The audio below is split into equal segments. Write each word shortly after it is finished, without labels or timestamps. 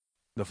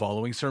The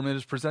following sermon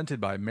is presented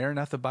by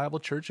Maranatha Bible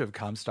Church of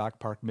Comstock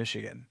Park,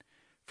 Michigan.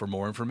 For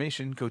more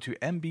information, go to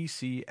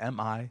mbcmi.org.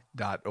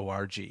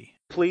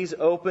 Please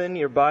open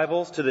your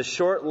Bibles to the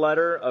short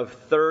letter of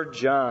 3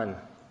 John.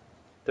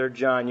 3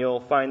 John, you'll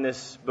find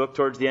this book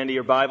towards the end of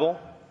your Bible.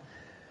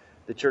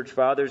 The church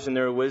fathers in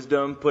their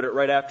wisdom put it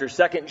right after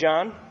 2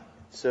 John.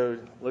 So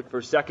look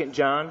for 2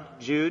 John,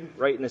 Jude,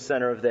 right in the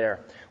center of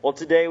there. Well,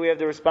 today we have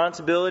the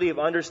responsibility of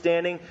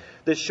understanding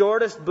the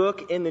shortest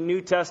book in the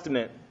New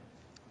Testament.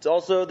 It's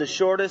also the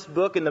shortest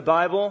book in the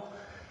Bible,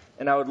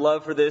 and I would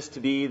love for this to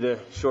be the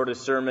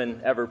shortest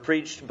sermon ever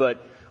preached,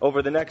 but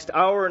over the next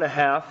hour and a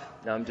half,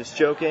 no, I'm just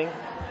joking,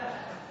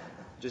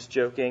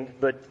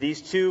 but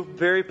these two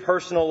very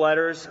personal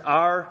letters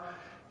are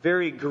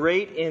very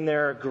great in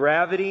their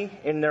gravity,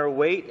 in their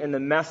weight, and the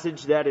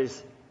message that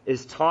is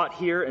taught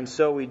here, and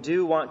so we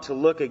do want to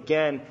look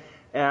again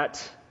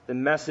at the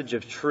message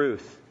of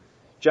truth.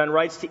 John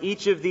writes to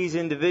each of these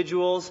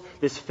individuals,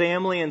 this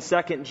family in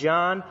 2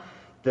 John,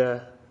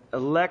 the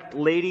elect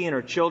lady and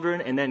her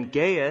children, and then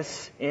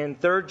Gaius in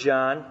 3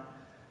 John,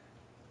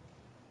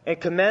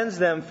 and commends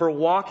them for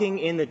walking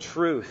in the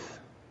truth.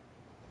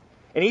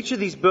 And each of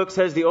these books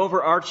has the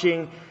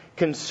overarching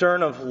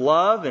concern of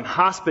love and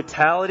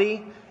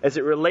hospitality as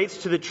it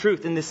relates to the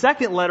truth. In the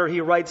second letter,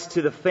 he writes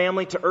to the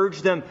family to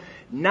urge them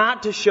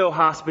not to show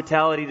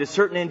hospitality to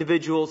certain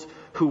individuals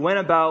who went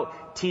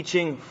about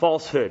teaching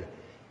falsehood.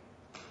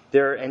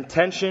 Their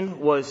intention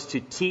was to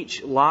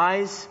teach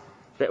lies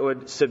that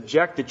would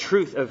subject the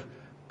truth of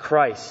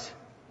Christ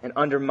and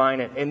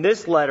undermine it. In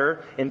this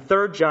letter, in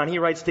 3 John, he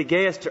writes to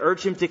Gaius to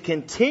urge him to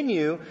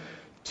continue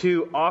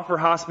to offer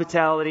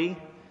hospitality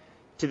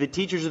to the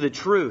teachers of the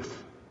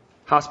truth.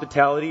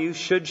 Hospitality you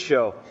should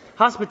show.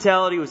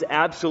 Hospitality was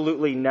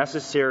absolutely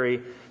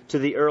necessary to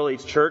the early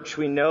church.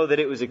 We know that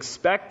it was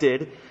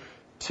expected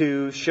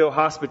to show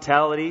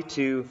hospitality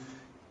to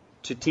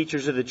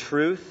teachers of the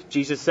truth.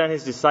 Jesus sent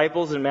his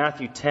disciples in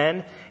Matthew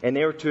 10, and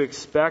they were to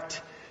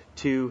expect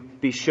to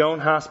be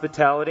shown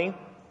hospitality.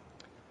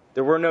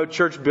 There were no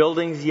church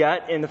buildings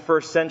yet in the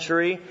first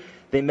century.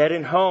 They met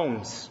in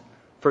homes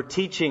for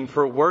teaching,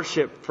 for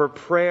worship, for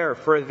prayer,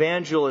 for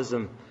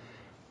evangelism,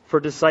 for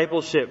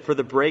discipleship, for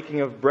the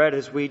breaking of bread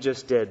as we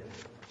just did.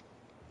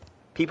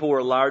 People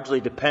were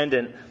largely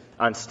dependent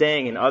on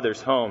staying in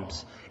others'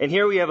 homes. And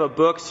here we have a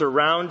book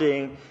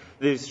surrounding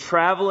these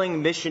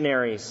traveling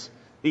missionaries,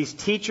 these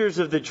teachers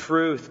of the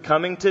truth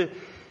coming to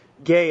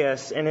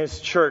Gaius and his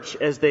church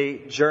as they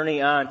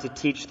journey on to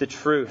teach the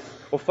truth.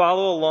 Well,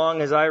 follow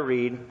along as I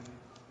read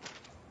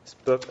this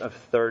book of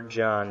 3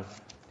 John.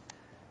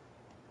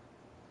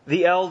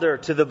 The elder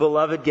to the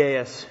beloved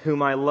Gaius,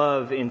 whom I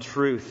love in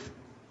truth.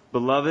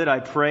 Beloved,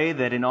 I pray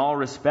that in all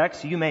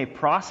respects you may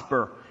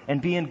prosper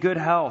and be in good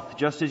health,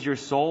 just as your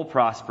soul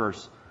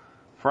prospers.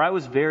 For I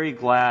was very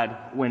glad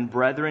when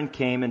brethren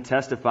came and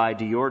testified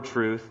to your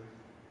truth,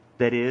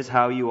 that is,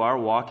 how you are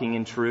walking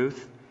in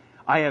truth.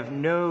 I have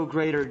no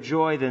greater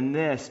joy than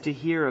this, to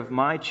hear of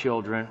my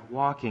children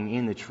walking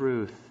in the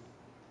truth.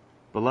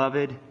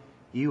 Beloved,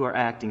 you are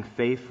acting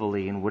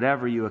faithfully in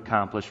whatever you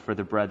accomplish for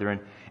the brethren,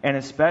 and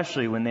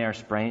especially when they are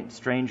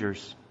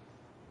strangers.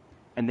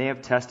 And they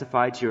have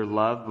testified to your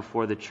love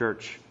before the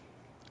church.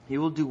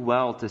 You will do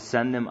well to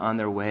send them on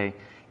their way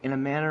in a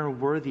manner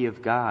worthy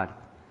of God,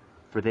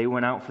 for they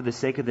went out for the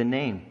sake of the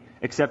name,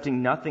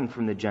 accepting nothing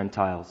from the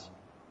Gentiles.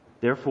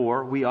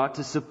 Therefore, we ought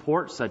to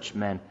support such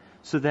men,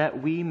 so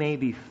that we may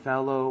be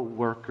fellow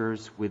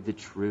workers with the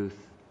truth.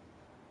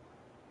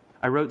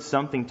 I wrote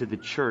something to the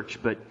church,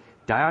 but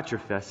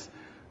Diotrephes,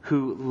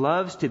 who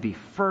loves to be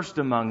first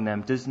among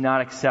them, does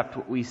not accept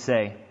what we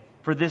say.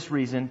 For this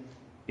reason,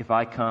 if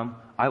I come,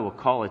 I will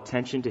call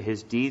attention to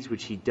his deeds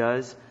which he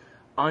does,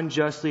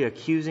 unjustly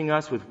accusing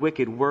us with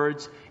wicked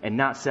words, and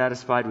not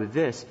satisfied with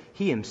this,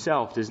 he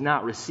himself does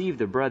not receive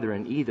the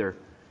brethren either.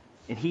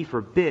 And he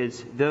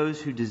forbids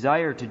those who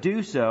desire to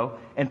do so,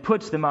 and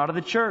puts them out of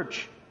the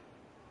church.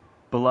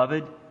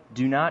 Beloved,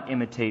 do not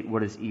imitate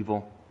what is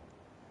evil,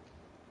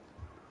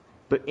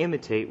 but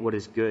imitate what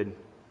is good.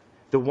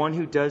 The one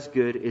who does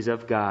good is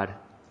of God.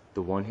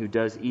 The one who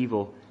does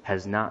evil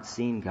has not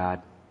seen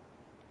God.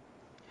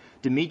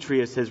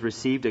 Demetrius has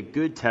received a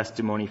good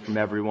testimony from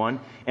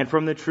everyone and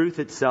from the truth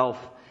itself,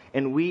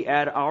 and we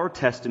add our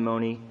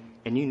testimony,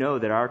 and you know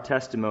that our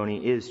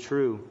testimony is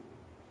true.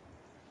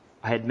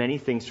 I had many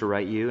things to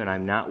write you, and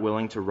I'm not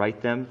willing to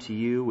write them to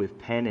you with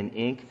pen and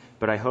ink,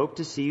 but I hope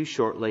to see you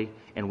shortly,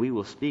 and we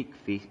will speak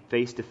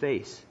face to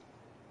face.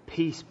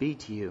 Peace be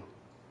to you.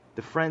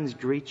 The friends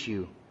greet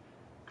you.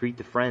 Greet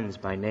the friends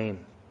by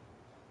name.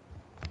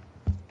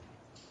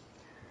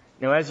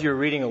 Now, as you're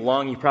reading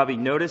along, you probably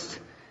noticed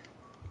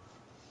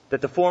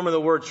that the form of the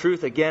word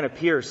truth again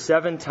appears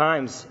 7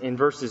 times in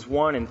verses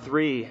 1 and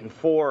 3 and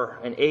 4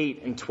 and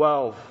 8 and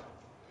 12.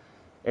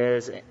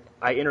 As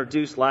I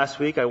introduced last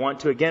week, I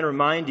want to again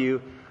remind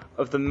you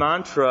of the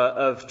mantra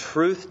of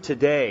truth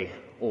today,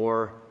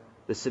 or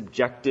the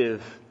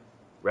subjective,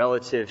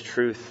 relative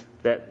truth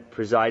that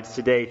presides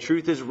today.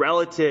 Truth is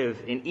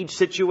relative in each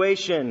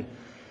situation.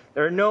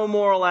 There are no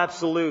moral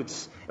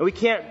absolutes, and we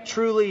can't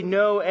truly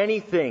know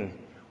anything.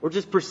 We're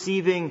just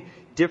perceiving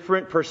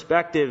different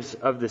perspectives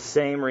of the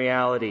same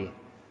reality.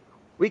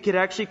 We could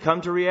actually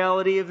come to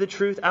reality of the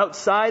truth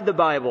outside the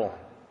Bible.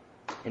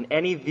 And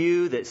any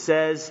view that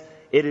says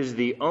it is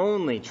the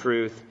only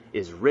truth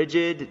is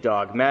rigid,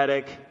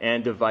 dogmatic,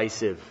 and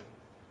divisive.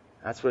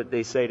 That's what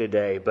they say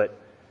today, but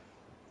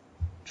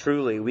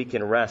truly we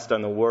can rest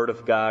on the Word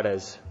of God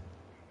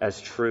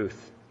as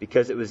truth,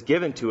 because it was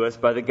given to us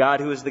by the God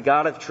who is the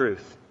God of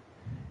truth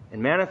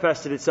and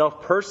manifested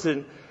itself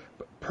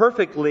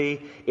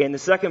perfectly in the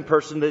second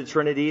person of the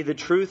Trinity, the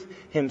truth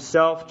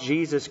himself,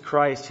 Jesus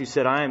Christ, who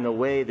said, I am the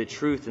way, the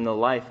truth, and the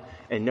life,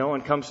 and no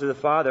one comes to the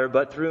Father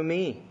but through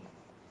me.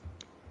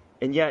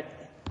 And yet,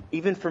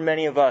 even for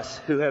many of us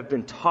who have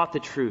been taught the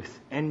truth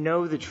and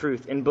know the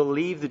truth and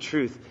believe the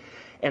truth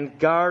and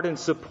guard and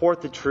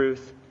support the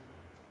truth,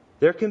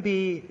 there can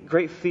be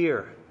great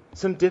fear,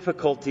 some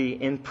difficulty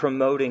in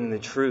promoting the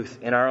truth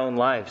in our own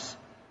lives.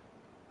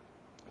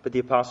 But the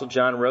Apostle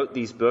John wrote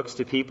these books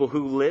to people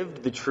who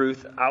lived the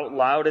truth out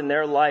loud in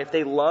their life.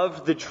 They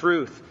loved the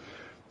truth.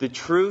 The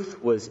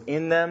truth was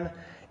in them,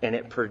 and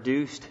it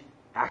produced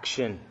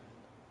action.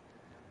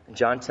 And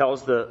John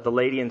tells the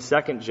lady in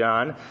 2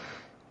 John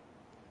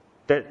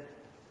that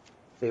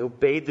they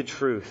obeyed the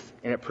truth,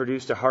 and it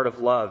produced a heart of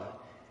love.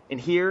 And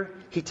here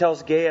he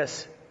tells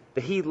Gaius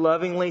that he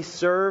lovingly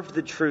served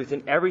the truth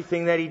in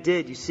everything that he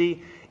did. You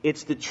see,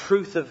 it's the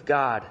truth of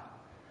God,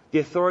 the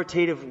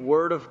authoritative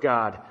Word of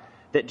God,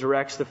 that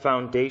directs the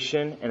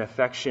foundation and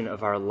affection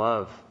of our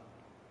love.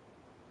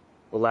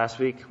 Well, last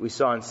week we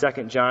saw in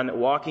 2 John that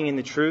walking in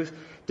the truth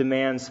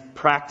demands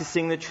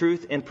practicing the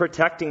truth and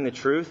protecting the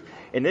truth.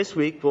 And this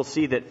week we'll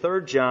see that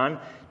 3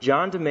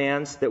 John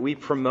demands that we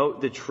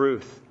promote the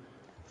truth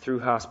through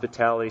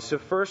hospitality. So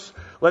first,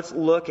 let's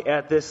look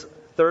at this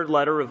third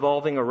letter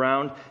revolving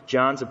around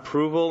John's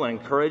approval and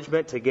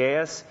encouragement to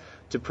Gaius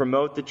to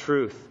promote the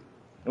truth.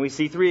 And we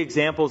see 3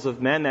 examples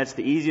of men. That's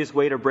the easiest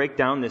way to break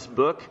down this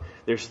book.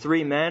 There's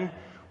 3 men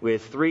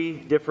with 3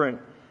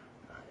 different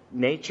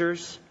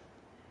natures.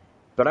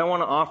 But I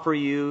want to offer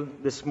you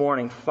this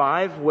morning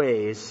 5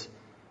 ways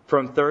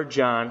from 3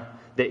 John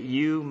that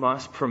you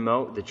must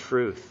promote the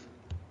truth.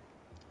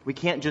 We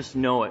can't just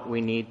know it.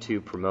 We need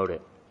to promote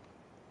it.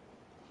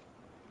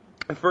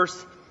 And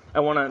first,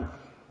 I want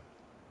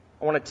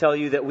to tell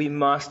you that we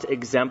must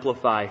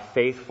exemplify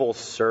faithful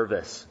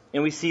service.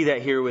 And we see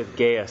that here with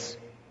Gaius.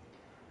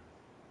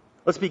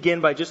 Let's begin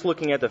by just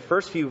looking at the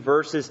first few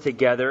verses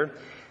together,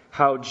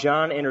 how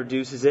John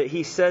introduces it.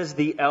 He says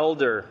the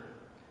elder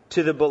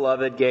to the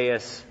beloved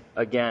Gaius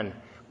again.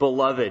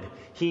 Beloved.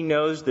 He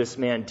knows this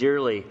man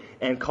dearly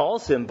and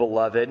calls him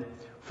beloved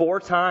 4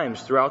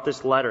 times throughout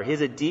this letter. He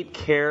has a deep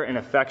care and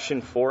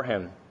affection for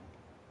him.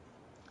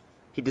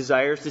 He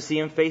desires to see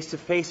him face to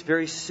face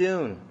very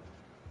soon.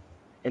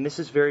 And this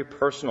is very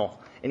personal.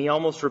 And he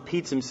almost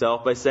repeats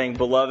himself by saying,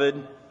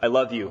 Beloved, I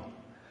love you.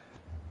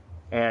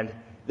 And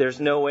there's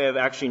no way of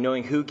actually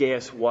knowing who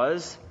Gaius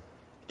was.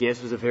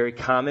 Gaius was a very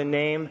common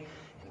name.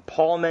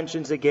 Paul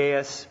mentions a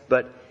Gaius,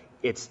 but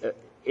it's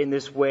in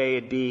this way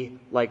it'd be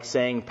like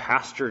saying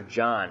Pastor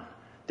John.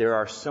 There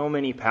are so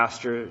many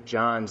Pastor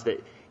Johns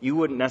that you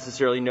wouldn't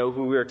necessarily know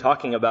who we were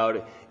talking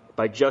about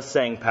by just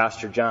saying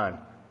Pastor John.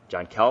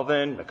 John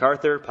Calvin,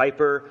 MacArthur,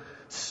 Piper,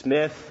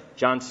 Smith,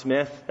 John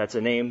Smith. That's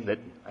a name that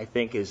I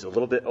think is a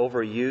little bit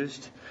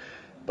overused,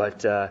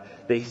 but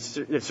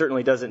it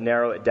certainly doesn't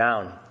narrow it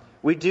down.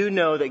 We do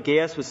know that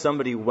Gaius was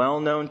somebody well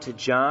known to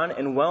John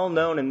and well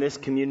known in this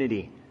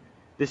community.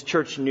 This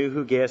church knew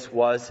who Gaius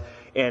was,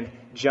 and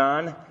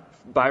John,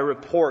 by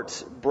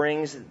reports,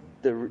 brings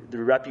the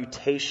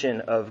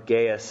reputation of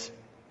Gaius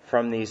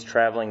from these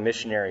traveling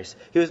missionaries.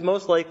 He was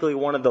most likely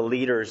one of the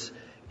leaders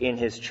in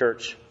his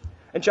church.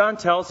 And John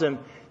tells him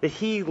that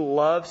he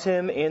loves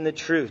him in the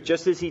truth,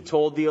 just as he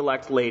told the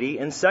elect lady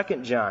in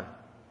 2 John.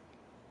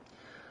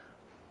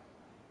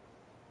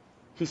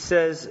 He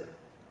says,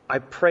 I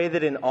pray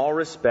that in all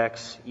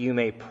respects you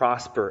may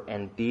prosper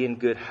and be in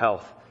good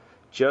health,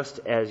 just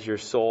as your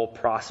soul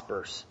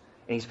prospers.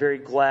 And he's very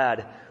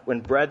glad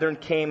when brethren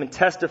came and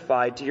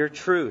testified to your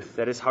truth.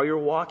 That is how you're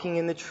walking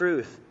in the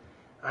truth.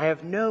 I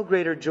have no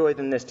greater joy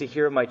than this, to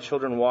hear of my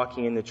children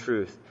walking in the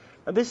truth.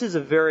 Now, this is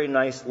a very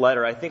nice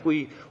letter. I think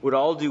we would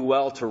all do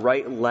well to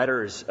write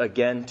letters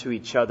again to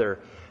each other.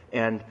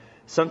 And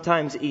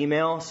sometimes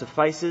email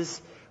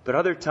suffices, but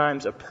other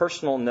times a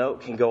personal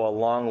note can go a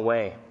long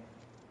way.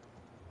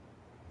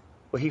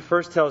 Well, he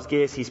first tells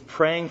Gaius he's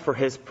praying for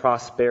his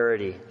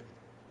prosperity.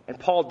 And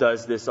Paul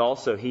does this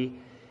also. He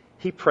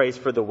prays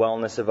for the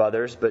wellness of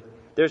others, but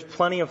there's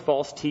plenty of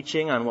false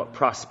teaching on what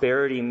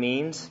prosperity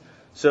means.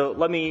 So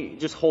let me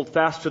just hold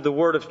fast to the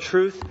word of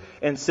truth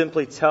and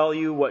simply tell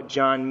you what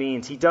John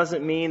means. He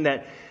doesn't mean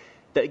that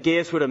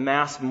Gaius would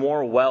amass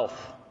more wealth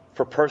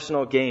for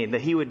personal gain,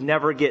 that he would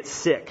never get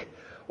sick,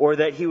 or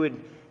that he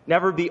would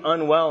never be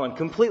unwell and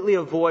completely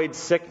avoid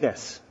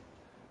sickness.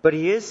 But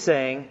he is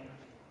saying,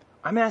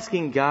 I'm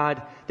asking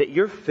God that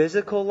your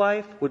physical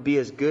life would be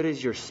as good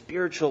as your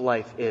spiritual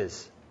life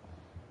is.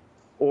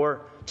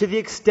 Or to the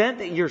extent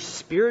that you're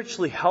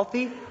spiritually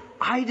healthy,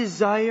 I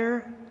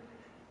desire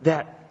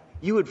that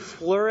you would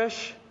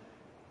flourish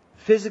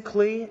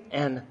physically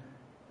and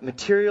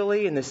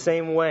materially in the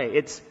same way.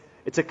 It's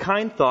a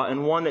kind thought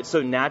and one that's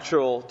so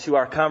natural to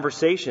our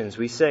conversations.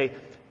 We say,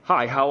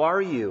 "Hi, how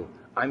are you?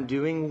 I'm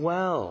doing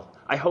well.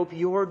 I hope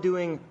you're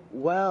doing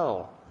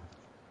well."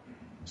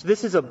 So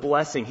this is a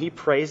blessing. He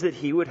prays that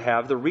he would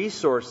have the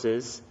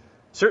resources,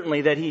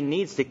 certainly that he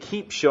needs to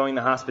keep showing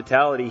the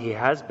hospitality he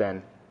has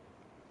been,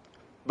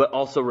 but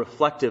also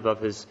reflective of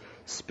his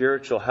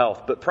spiritual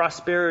health. But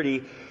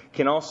prosperity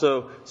can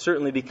also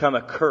certainly become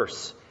a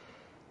curse.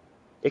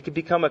 It could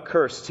become a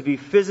curse to be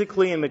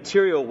physically and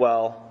material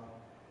well,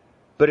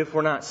 but if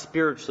we're not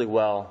spiritually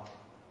well,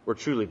 we're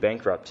truly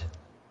bankrupt.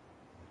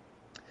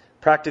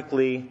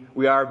 Practically,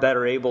 we are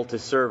better able to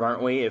serve,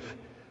 aren't we,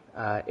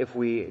 if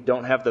we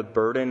don't have the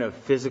burden of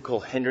physical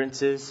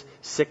hindrances,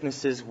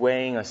 sicknesses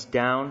weighing us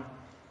down.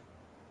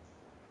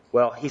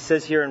 Well, he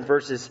says here in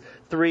verses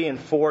 3 and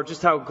 4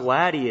 just how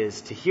glad he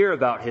is to hear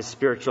about his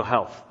spiritual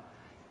health.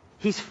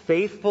 He's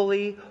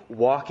faithfully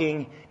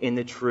walking in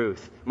the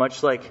truth,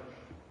 much like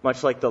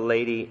the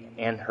lady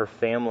and her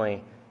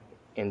family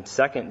in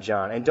 2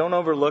 John. And don't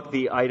overlook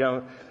the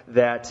item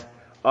that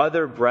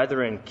other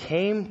brethren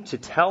came to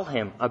tell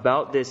him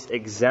about this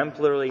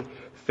exemplarily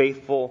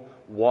faithful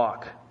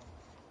walk.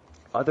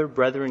 Other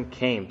brethren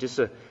came. Just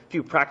a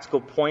few practical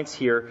points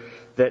here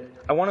that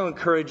I want to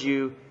encourage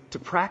you to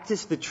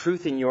practice the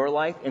truth in your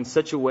life in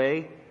such a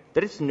way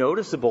that it's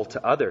noticeable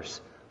to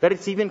others, that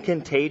it's even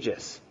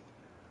contagious.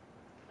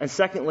 And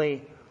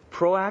secondly,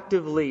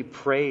 proactively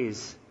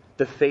praise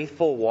the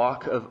faithful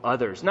walk of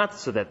others, not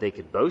so that they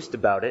could boast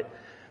about it,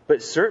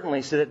 but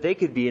certainly so that they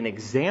could be an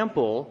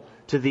example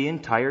to the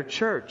entire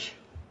church.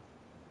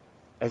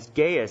 As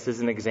Gaius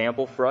is an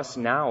example for us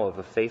now of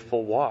a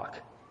faithful walk.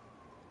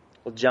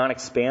 Well, John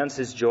expands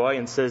his joy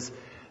and says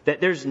that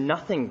there's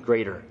nothing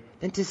greater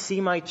than to see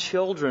my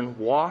children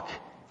walk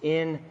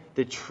in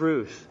the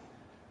truth.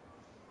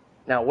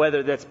 Now,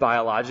 whether that's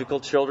biological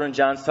children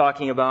John's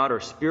talking about or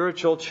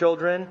spiritual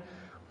children,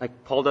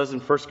 like Paul does in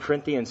 1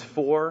 Corinthians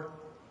 4,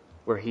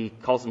 where he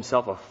calls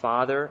himself a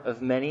father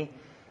of many,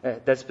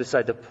 that's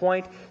beside the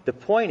point. The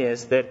point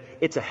is that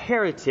it's a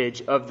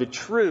heritage of the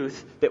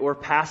truth that we're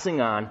passing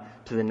on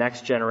to the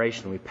next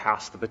generation. We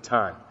pass the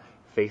baton.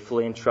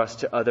 Faithfully entrust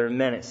to other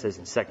men, it says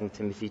in 2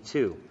 Timothy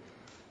 2.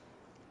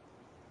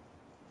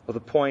 Well, the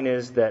point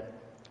is that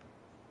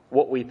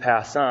what we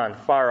pass on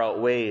far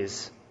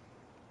outweighs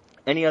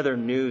any other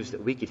news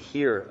that we could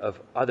hear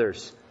of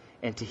others.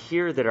 And to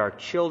hear that our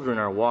children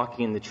are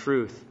walking in the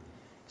truth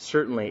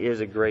certainly is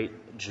a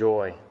great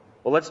joy.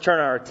 Well, let's turn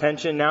our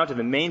attention now to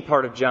the main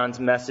part of John's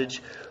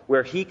message,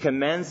 where he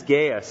commends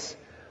Gaius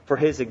for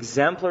his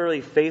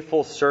exemplarily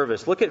faithful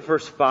service. Look at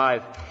verse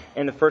 5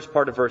 and the first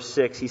part of verse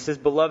 6. He says,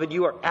 "Beloved,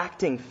 you are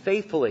acting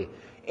faithfully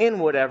in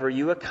whatever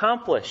you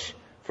accomplish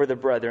for the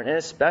brethren, and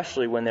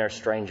especially when they're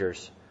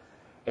strangers.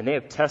 And they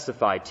have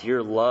testified to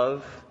your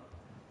love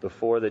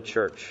before the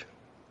church."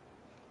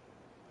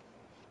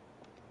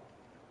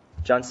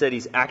 John said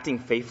he's acting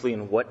faithfully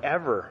in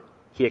whatever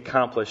he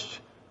accomplished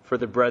for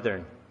the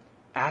brethren.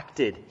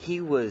 Acted.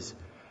 He was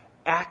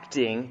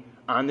acting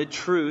on the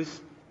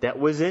truth that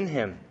was in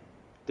him.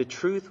 The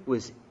truth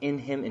was in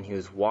him, and he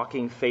was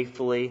walking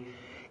faithfully,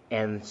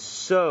 and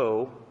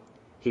so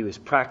he was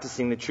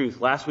practicing the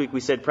truth. Last week we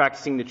said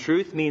practicing the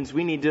truth means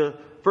we need to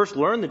first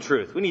learn the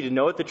truth. We need to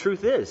know what the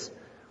truth is.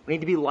 We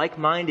need to be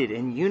like-minded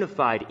and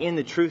unified in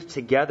the truth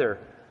together.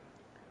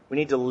 We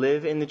need to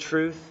live in the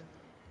truth,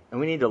 and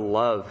we need to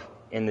love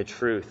in the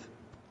truth.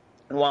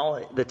 And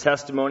while the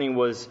testimony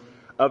was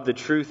of the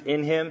truth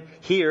in him,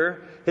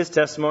 here his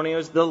testimony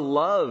was the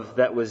love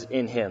that was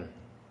in him.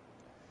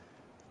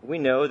 We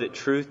know that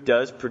truth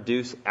does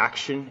produce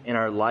action in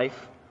our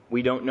life.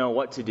 We don't know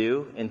what to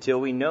do until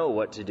we know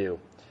what to do.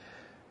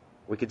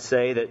 We could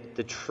say that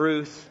the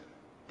truth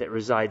that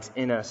resides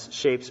in us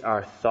shapes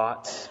our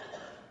thoughts,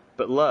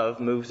 but love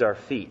moves our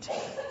feet.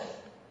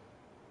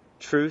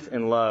 Truth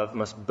and love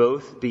must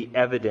both be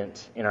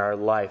evident in our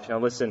life. Now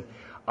listen,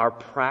 our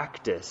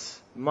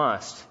practice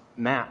must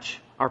match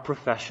our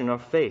profession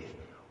of faith.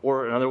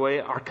 Or another way,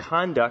 our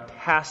conduct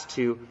has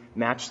to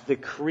match the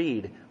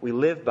creed we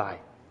live by.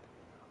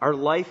 Our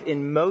life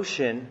in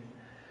motion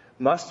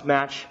must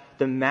match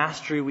the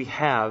mastery we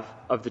have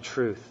of the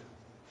truth.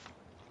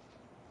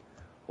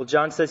 Well,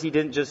 John says he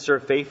didn't just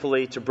serve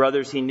faithfully to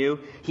brothers he knew.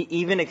 He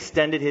even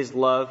extended his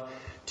love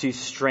to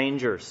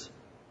strangers.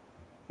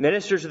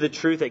 Ministers of the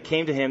truth that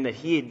came to him that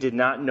he did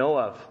not know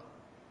of.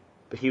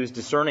 But he was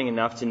discerning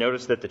enough to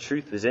notice that the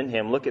truth was in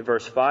him. Look at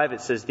verse 5.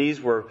 It says,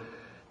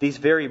 these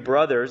very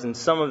brothers, and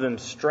some of them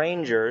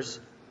strangers,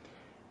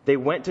 they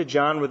went to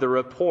John with a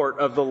report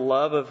of the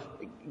love of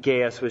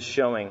Gaius was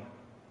showing.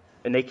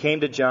 And they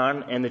came to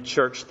John and the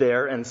church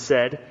there and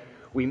said,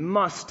 "We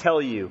must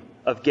tell you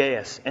of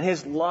Gaius and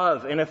his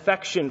love and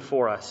affection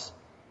for us.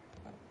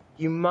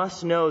 You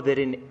must know that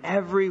in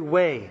every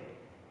way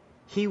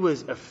he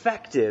was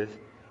effective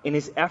in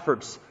his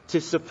efforts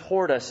to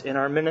support us in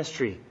our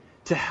ministry,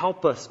 to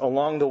help us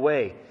along the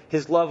way.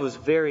 His love was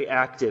very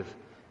active.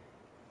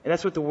 And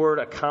that's what the word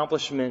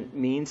accomplishment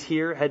means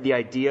here. It had the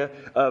idea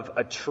of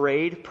a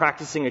trade,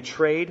 practicing a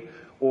trade,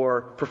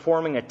 or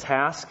performing a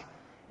task,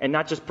 and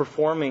not just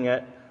performing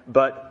it,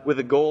 but with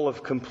the goal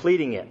of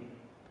completing it.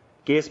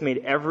 Gaius made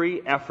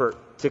every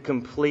effort to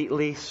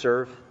completely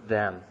serve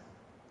them.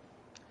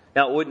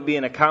 Now, it wouldn't be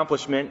an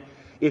accomplishment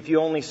if you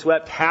only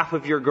swept half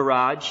of your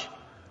garage,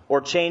 or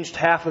changed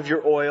half of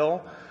your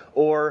oil,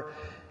 or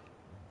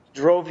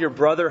drove your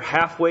brother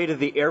halfway to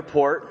the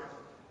airport.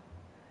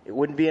 It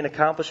wouldn't be an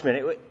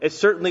accomplishment. It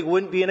certainly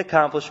wouldn't be an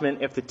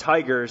accomplishment if the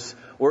Tigers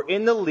were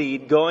in the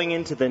lead going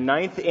into the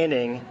 9th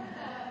inning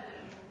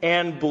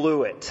and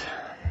blew it.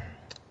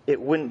 It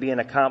wouldn't be an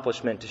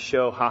accomplishment to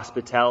show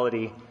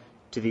hospitality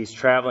to these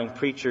traveling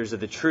preachers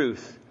of the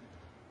truth,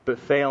 but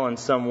fail in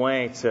some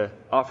way to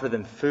offer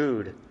them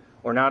food,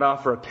 or not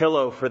offer a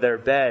pillow for their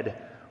bed,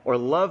 or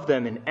love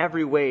them in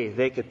every way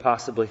they could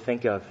possibly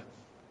think of.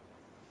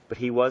 But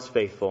he was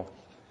faithful.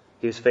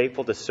 He was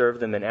faithful to serve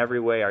them in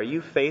every way. Are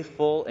you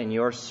faithful in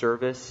your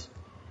service?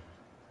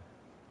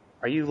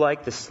 Are you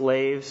like the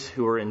slaves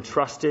who were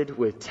entrusted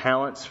with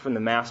talents from the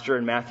master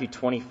in Matthew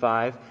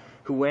 25,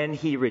 who when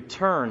he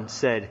returned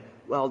said,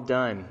 "Well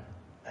done,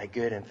 thy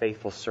good and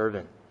faithful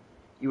servant.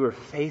 You were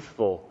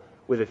faithful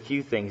with a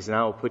few things, and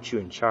I will put you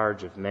in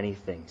charge of many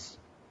things."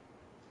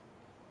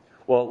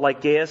 Well,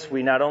 like Gaius,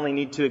 we not only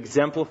need to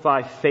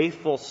exemplify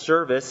faithful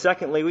service,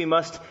 secondly, we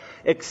must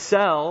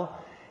excel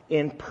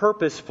in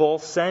purposeful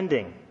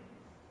sending.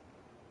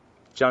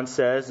 John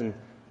says in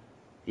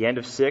the end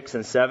of 6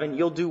 and 7,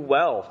 "You'll do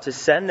well to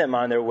send them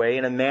on their way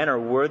in a manner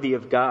worthy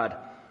of God,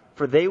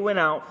 for they went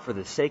out for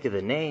the sake of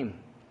the name,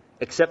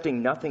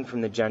 accepting nothing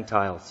from the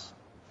Gentiles."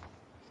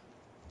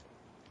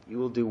 You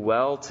will do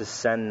well to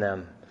send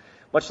them.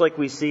 Much like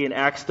we see in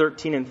Acts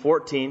 13 and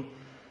 14,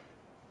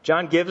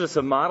 John gives us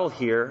a model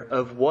here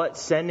of what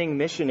sending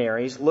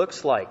missionaries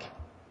looks like.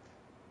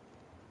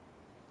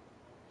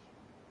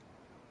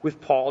 With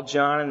Paul,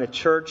 John, and the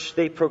church,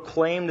 they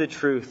proclaimed the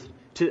truth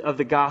of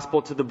the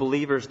gospel to the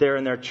believers there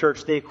in their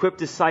church. They equipped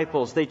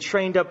disciples. They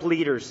trained up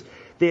leaders.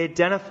 They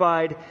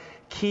identified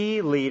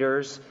key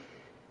leaders,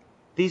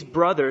 these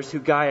brothers who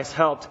Gaius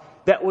helped,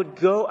 that would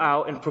go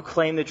out and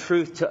proclaim the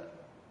truth to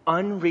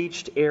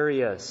unreached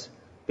areas.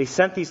 They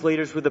sent these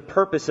leaders with the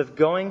purpose of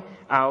going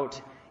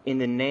out in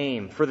the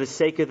name, for the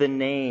sake of the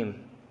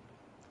name.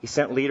 He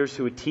sent leaders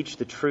who would teach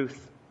the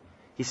truth.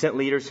 He sent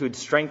leaders who would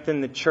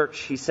strengthen the church.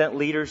 He sent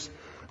leaders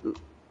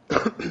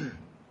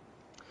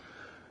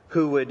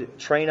who would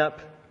train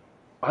up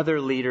other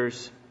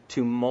leaders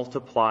to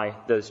multiply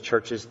those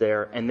churches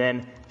there. And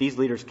then these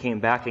leaders came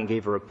back and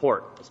gave a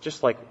report. It's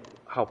just like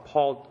how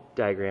Paul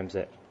diagrams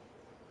it.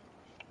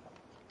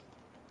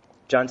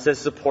 John says,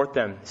 support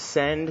them.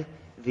 Send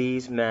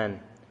these men.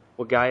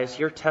 Well, Gaius,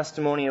 your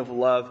testimony of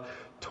love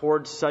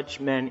towards such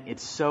men,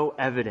 it's so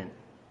evident.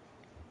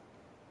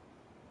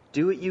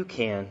 Do what you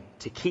can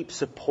to keep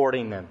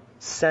supporting them.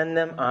 Send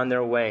them on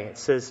their way. It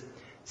says,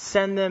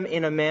 send them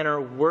in a manner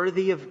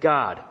worthy of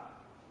God.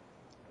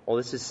 Well,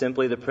 this is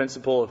simply the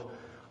principle of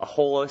a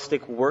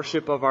holistic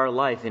worship of our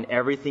life. In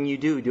everything you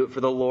do, do it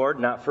for the Lord,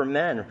 not for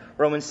men.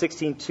 Romans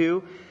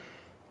 16:2,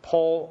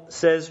 Paul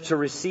says to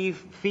receive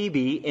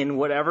Phoebe in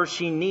whatever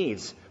she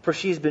needs, for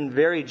she's been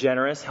very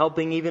generous,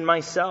 helping even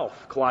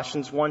myself.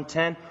 Colossians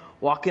 1:10,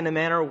 walk in a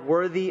manner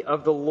worthy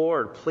of the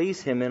Lord.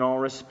 Please Him in all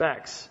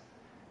respects.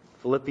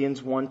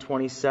 Philippians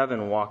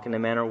 1:27, walk in a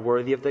manner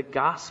worthy of the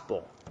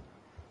gospel.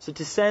 So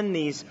to send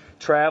these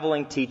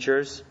traveling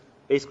teachers,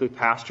 basically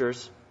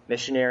pastors,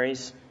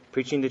 missionaries,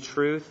 preaching the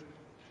truth,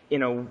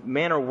 in a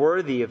manner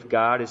worthy of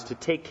God is to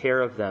take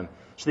care of them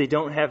so they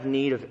don't have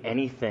need of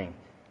anything.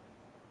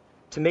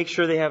 To make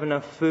sure they have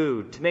enough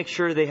food, to make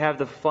sure they have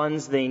the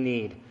funds they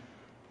need,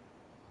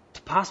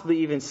 to possibly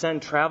even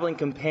send traveling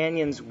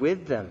companions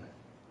with them,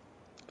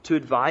 to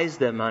advise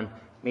them on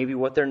maybe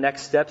what their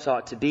next steps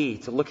ought to be,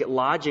 to look at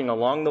lodging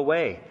along the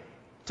way,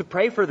 to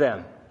pray for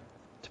them,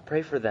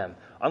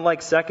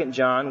 Unlike 2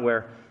 John,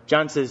 where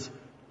John says,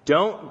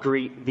 don't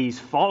greet these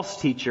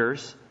false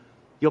teachers,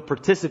 you'll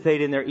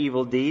participate in their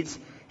evil deeds.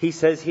 He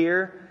says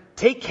here,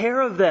 take care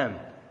of them.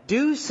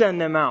 Do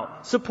send them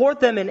out. Support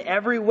them in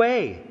every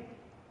way.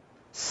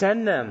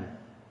 Send them.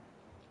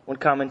 One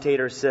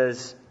commentator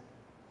says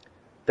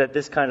that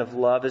this kind of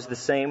love is the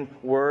same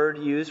word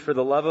used for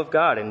the love of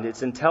God, and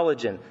it's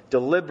intelligent,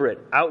 deliberate,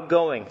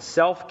 outgoing,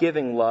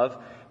 self-giving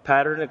love,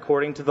 patterned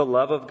according to the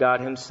love of God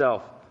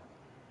Himself.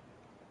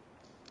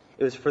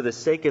 It was for the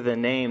sake of the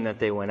name that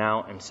they went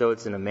out, and so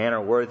it's in a manner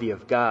worthy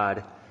of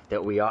God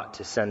that we ought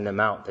to send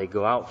them out. They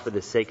go out for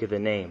the sake of the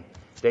name.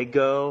 They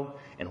go,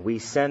 and we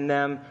send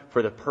them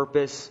for the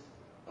purpose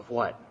of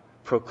what?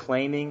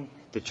 Proclaiming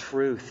the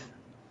truth.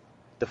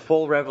 The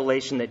full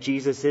revelation that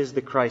Jesus is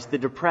the Christ, the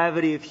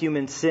depravity of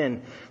human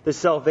sin, the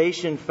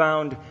salvation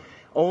found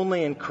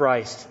only in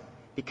Christ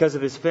because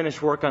of His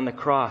finished work on the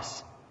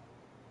cross,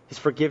 His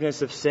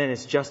forgiveness of sin,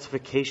 His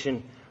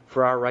justification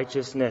for our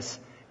righteousness,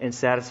 and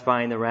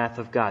satisfying the wrath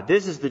of God.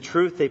 This is the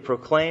truth they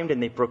proclaimed,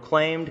 and they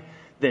proclaimed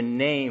the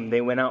name.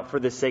 They went out for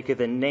the sake of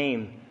the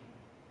name.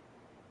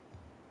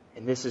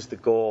 And this is the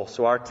goal.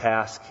 So our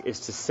task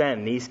is to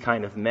send these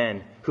kind of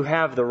men who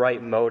have the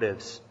right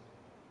motives.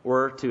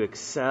 We're to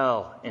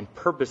excel in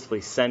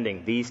purposely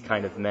sending these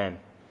kind of men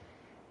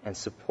and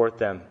support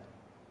them.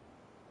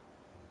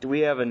 Do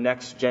we have a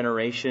next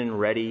generation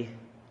ready?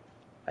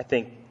 I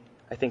think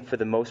for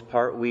the most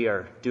part we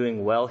are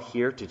doing well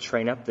here to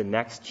train up the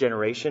next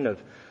generation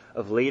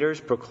of leaders,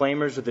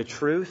 proclaimers of the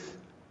truth.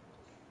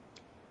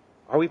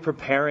 Are we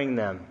preparing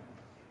them?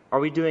 Are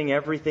we doing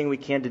everything we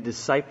can to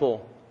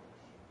disciple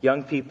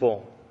young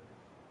people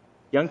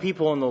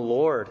in the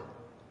Lord,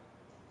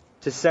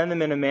 to send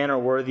them in a manner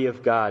worthy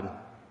of God?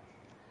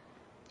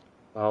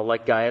 Well,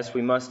 like Gaius,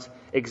 we must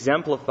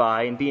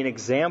exemplify and be an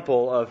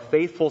example of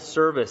faithful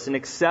service and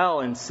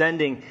excel in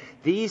sending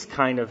these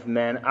kind of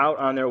men out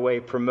on their way,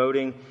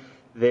 promoting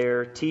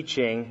their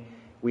teaching.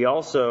 We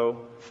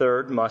also,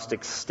 third, must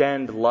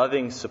extend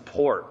loving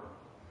support.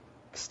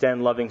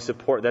 Extend loving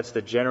support. That's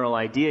the general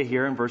idea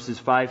here in verses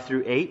 5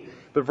 through 8.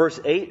 But verse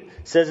 8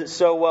 says it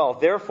so well.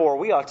 Therefore,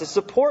 we ought to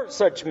support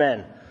such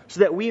men so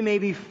that we may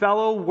be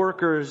fellow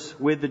workers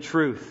with the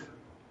truth.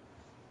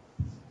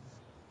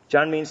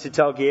 John means to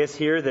tell Gaius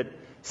here that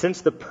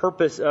since the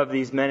purpose of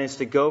these men is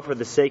to go for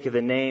the sake of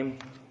the name,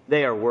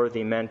 they are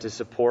worthy men to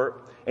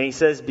support. And he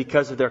says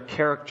because of their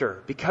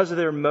character, because of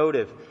their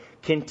motive,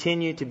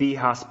 continue to be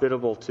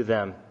hospitable to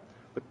them.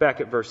 Look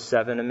back at verse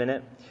 7 a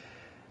minute.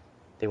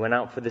 They went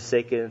out for the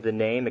sake of the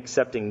name,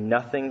 accepting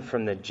nothing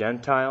from the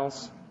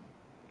Gentiles.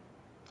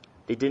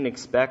 They didn't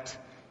expect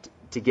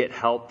to get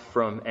help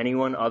from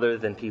anyone other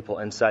than people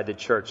inside the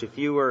church. If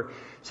you were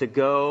to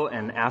go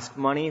and ask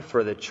money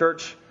for the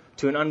church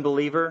to an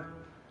unbeliever,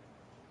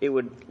 it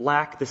would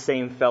lack the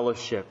same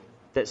fellowship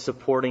that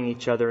supporting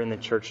each other in the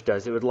church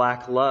does. It would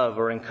lack love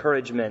or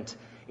encouragement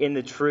in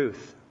the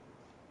truth.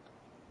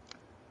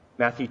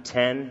 Matthew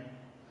 10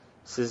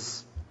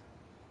 says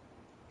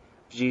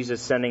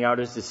Jesus sending out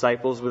his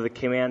disciples with a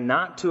command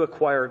not to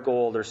acquire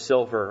gold or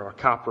silver or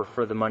copper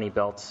for the money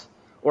belts,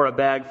 or a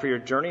bag for your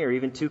journey, or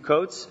even 2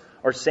 coats,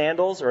 or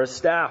sandals, or a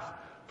staff,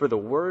 for the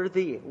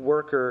worker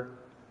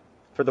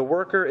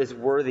is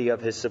worthy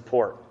of his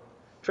support.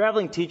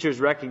 Traveling teachers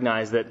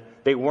recognized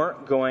that they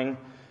weren't going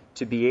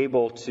to be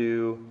able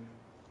to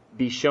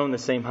be shown the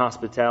same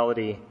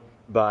hospitality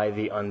by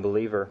the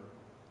unbeliever.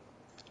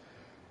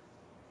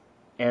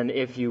 And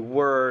if you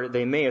were,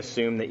 they may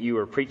assume that you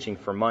were preaching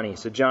for money.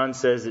 So John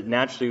says it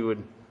naturally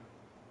would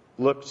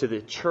look to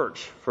the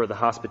church for the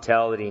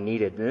hospitality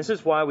needed. And this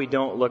is why we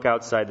don't look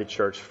outside the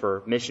church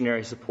for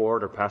missionary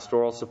support or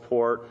pastoral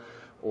support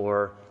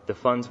or the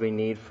funds we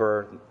need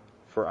for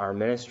our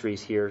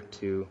ministries here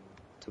to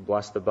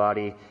bless the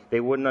body. They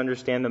wouldn't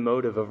understand the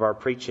motive of our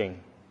preaching.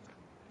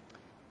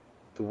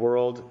 The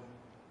world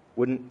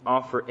wouldn't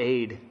offer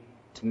aid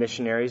to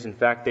missionaries. In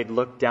fact, they'd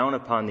look down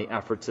upon the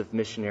efforts of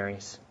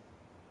missionaries.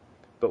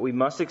 But we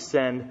must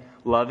extend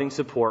loving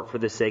support for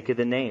the sake of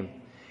the name.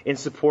 In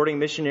supporting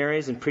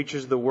missionaries and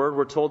preachers of the word,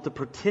 we're told to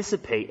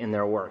participate in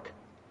their work.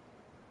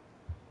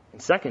 In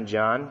 2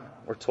 John,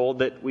 we're told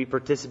that we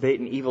participate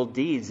in evil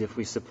deeds if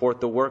we support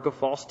the work of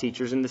false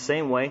teachers. In the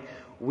same way,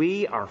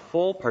 we are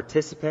full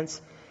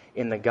participants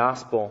in the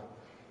gospel,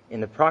 in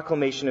the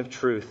proclamation of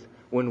truth,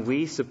 when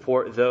we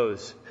support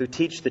those who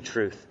teach the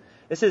truth.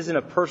 This isn't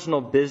a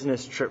personal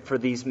business trip for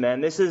these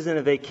men. This isn't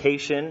a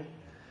vacation.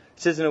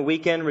 This isn't a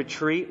weekend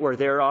retreat where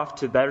they're off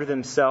to better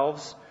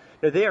themselves.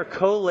 No, they are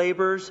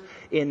co-laborers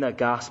in the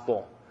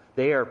gospel.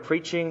 They are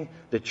preaching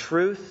the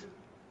truth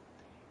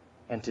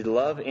and to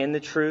love in the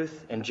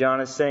truth. And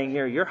John is saying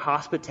here, your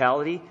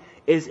hospitality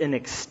is an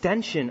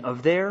extension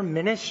of their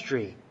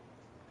ministry.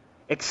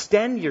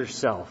 Extend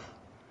yourself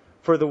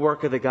for the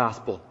work of the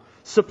gospel.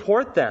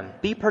 Support them.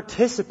 Be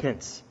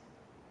participants.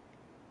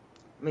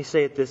 Let me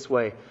say it this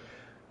way.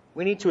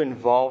 We need to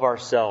involve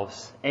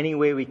ourselves any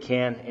way we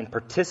can in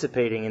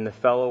participating in the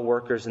fellow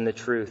workers in the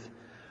truth.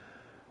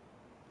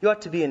 You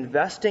ought to be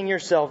investing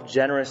yourself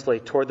generously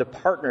toward the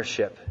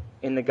partnership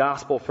in the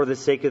gospel for the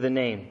sake of the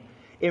name.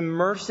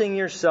 Immersing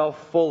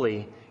yourself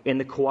fully in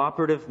the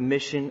cooperative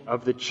mission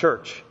of the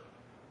church.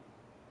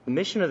 The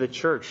mission of the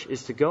church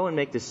is to go and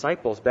make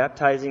disciples,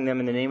 baptizing them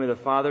in the name of the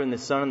Father and the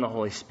Son and the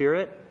Holy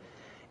Spirit,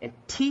 and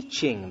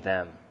teaching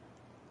them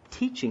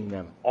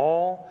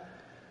all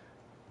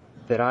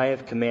that I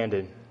have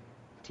commanded.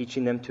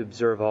 Teaching them to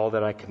observe all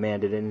that I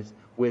commanded. And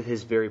with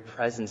His very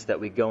presence that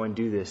we go and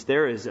do this.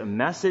 There is a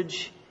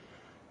message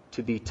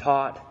to be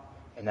taught,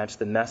 and that's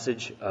the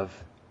message of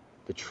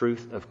the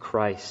truth of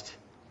Christ.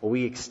 Well,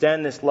 we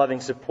extend this loving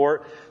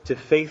support to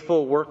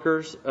faithful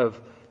workers of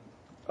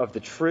the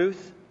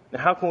truth. And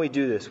how can we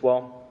do this?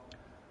 Well,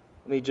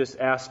 let me just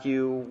ask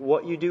you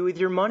what you do with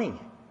your money.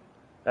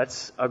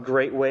 That's a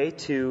great way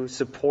to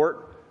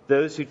support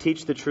those who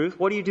teach the truth.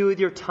 What do you do with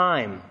your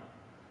time?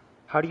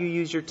 How do you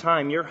use your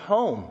time? Your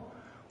home.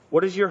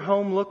 What does your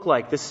home look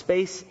like? The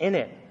space in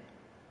it.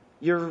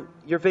 Your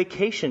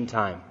vacation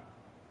time.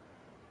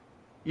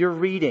 Your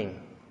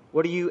reading.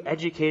 What are you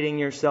educating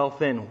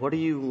yourself in? What are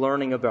you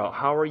learning about?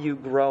 How are you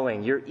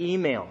growing? Your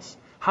emails.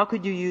 How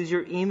could you use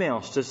your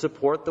emails to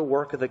support the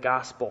work of the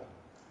gospel?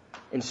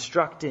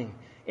 Instructing,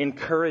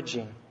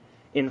 encouraging,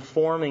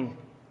 informing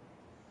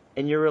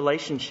in your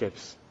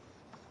relationships.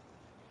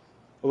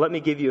 Well, let me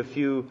give you a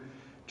few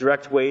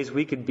direct ways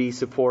we could be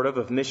supportive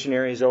of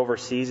missionaries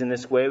overseas in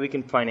this way. We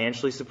can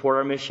financially support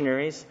our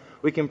missionaries.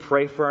 We can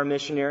pray for our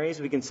missionaries.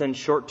 We can send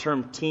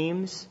short-term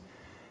teams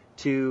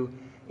to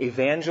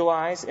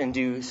evangelize and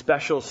do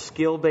special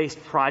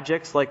skill-based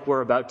projects like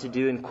we're about to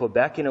do in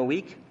Quebec in a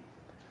week.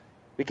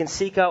 We can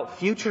seek out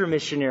future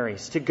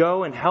missionaries to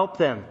go and help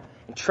them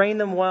and train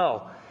them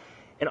well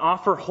and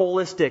offer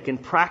holistic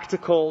and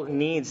practical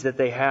needs that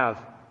they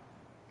have.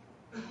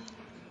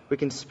 We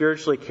can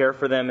spiritually care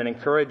for them and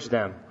encourage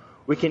them.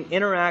 We can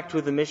interact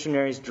with the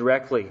missionaries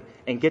directly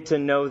and get to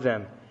know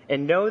them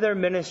and know their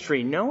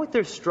ministry, know what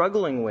they're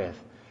struggling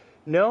with,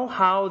 know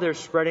how they're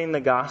spreading the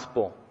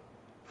gospel.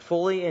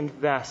 Fully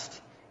invest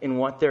in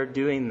what they're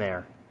doing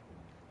there.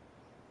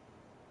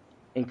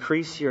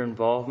 Increase your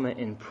involvement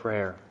in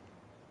prayer.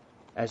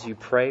 As you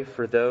pray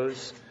for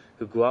those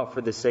who go out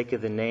for the sake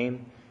of the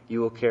name,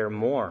 you will care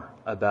more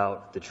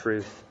about the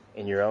truth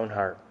in your own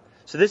heart.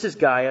 So this is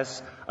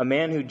Gaius, a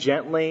man who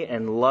gently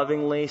and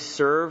lovingly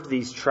served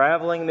these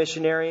traveling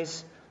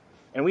missionaries.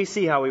 And we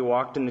see how he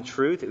walked in the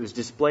truth. It was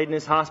displayed in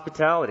his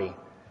hospitality.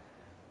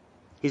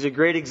 He's a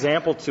great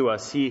example to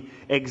us. He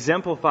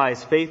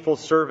exemplifies faithful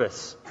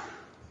service.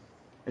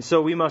 And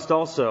so we must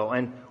also.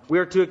 And we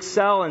are to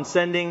excel in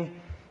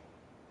sending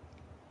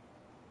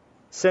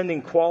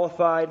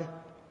qualified,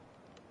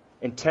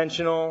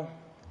 intentional,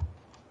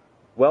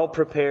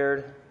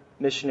 well-prepared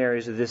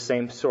missionaries of this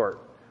same sort.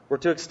 We're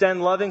to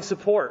extend loving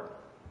support.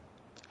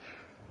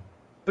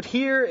 But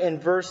here in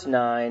verse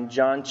 9,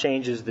 John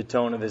changes the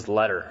tone of his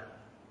letter.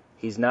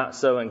 He's not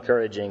so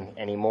encouraging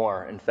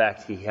anymore. In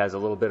fact, he has a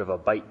little bit of a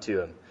bite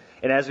to him.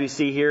 And as we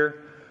see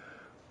here,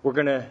 we're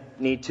going to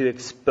need to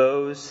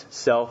expose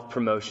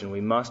self-promotion.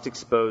 We must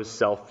expose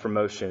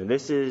self-promotion.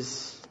 This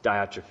is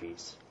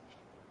Diotrephes.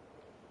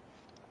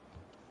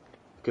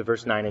 Look at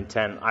verse 9 and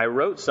 10. I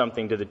wrote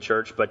something to the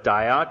church, but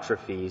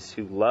Diotrephes,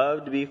 who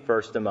loved to be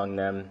first among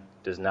them,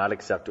 does not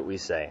accept what we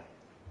say.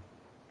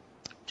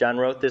 John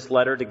wrote this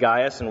letter to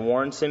Gaius and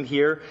warns him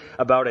here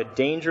about a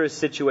dangerous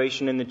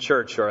situation in the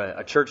church, or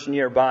a church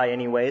nearby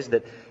anyways,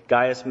 that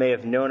Gaius may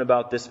have known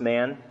about this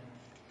man.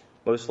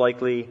 Most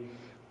likely,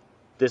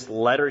 this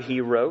letter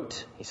he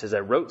wrote, he says, I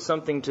wrote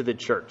something to the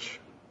church.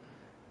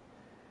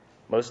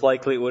 Most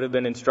likely it would have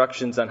been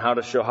instructions on how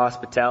to show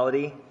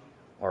hospitality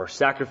or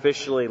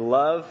sacrificially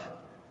love,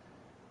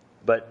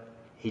 but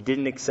he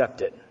didn't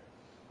accept it.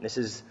 This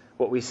is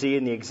what we see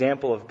in the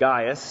example of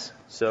Gaius,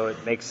 so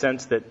it makes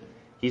sense that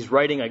he's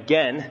writing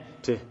again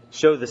to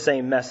show the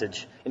same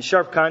message. In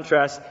sharp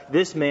contrast,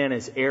 this man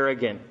is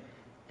arrogant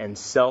and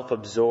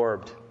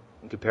self-absorbed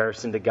in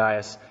comparison to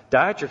Gaius.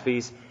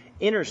 Diotrephes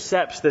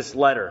intercepts this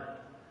letter.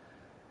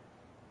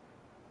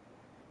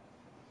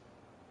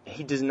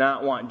 He does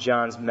not want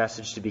John's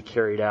message to be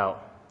carried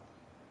out.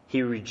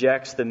 He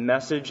rejects the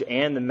message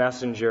and the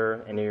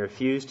messenger, and he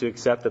refused to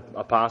accept the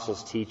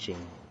apostles' teaching.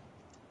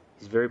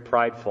 He's very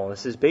prideful.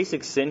 This is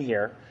basic sin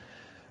here.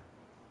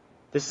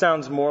 This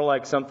sounds more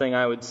like something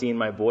I would see in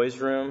my boys'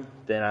 room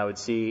than I would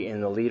see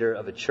in the leader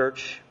of a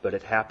church, but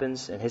it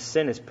happens, and his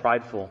sin is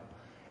prideful,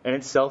 and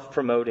it's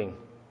self-promoting.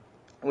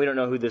 We don't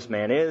know who this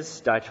man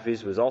is.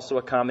 Diotrephes was also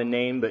a common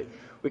name, but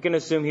we can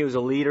assume he was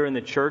a leader in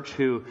the church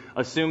who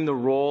assumed the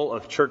role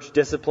of church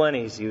discipline.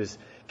 He was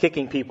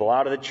kicking people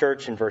out of the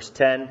church in verse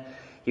 10.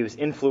 He was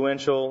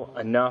influential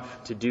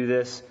enough to do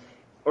this,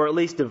 or at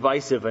least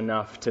divisive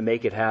enough to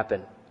make it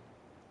happen.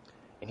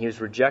 And he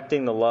was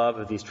rejecting the love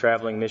of these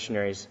traveling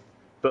missionaries.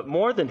 But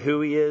more than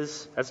who he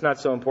is, that's not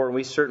so important.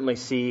 We certainly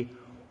see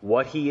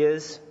what he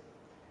is.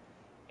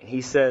 And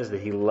he says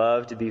that he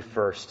loved to be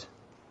first.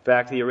 In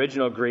fact, the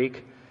original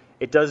Greek,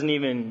 it doesn't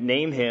even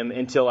name him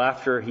until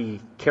after he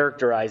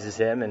characterizes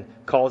him and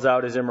calls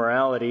out his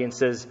immorality and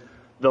says,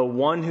 the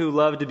one who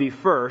loved to be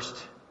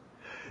first,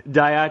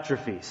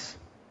 Diotrephes.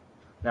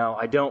 Now,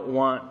 I don't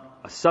want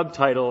a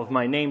subtitle of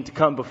my name to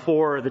come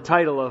before the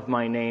title of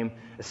my name,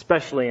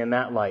 especially in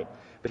that light.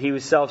 But he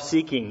was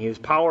self-seeking, he was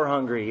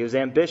power-hungry, he was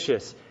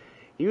ambitious,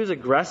 he was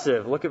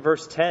aggressive. Look at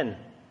verse 10.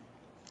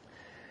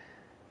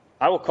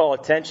 I will call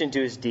attention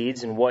to his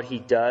deeds and what he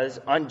does,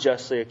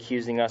 unjustly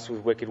accusing us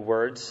with wicked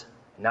words.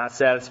 Not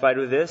satisfied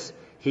with this,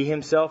 he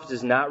himself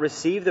does not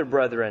receive the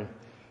brethren.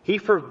 He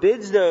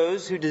forbids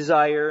those who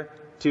desire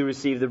to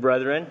receive the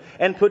brethren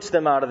and puts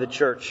them out of the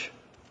church.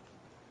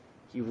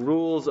 He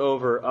rules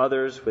over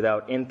others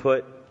without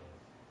input.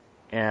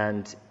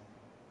 And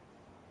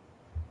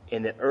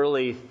in the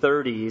early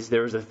 30s,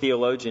 there was a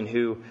theologian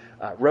who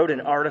wrote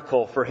an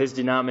article for his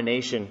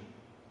denomination.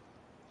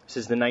 This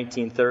is the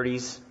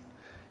 1930s,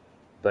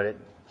 but it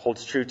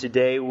holds true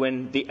today.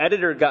 When the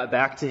editor got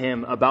back to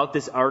him about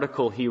this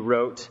article he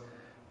wrote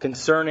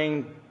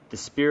concerning the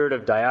spirit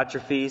of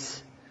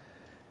Diotrephes,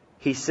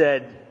 he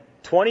said,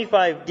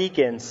 25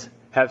 deacons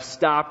have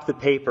stopped the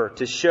paper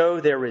to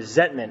show their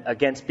resentment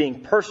against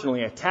being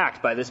personally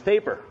attacked by this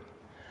paper.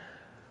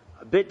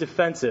 A bit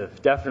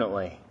defensive,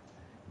 definitely.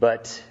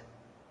 But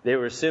they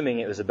were assuming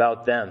it was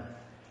about them.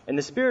 And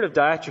the spirit of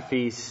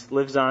Diotrephes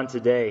lives on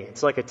today.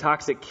 It's like a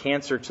toxic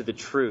cancer to the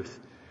truth,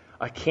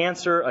 a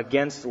cancer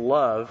against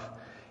love,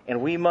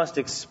 and we must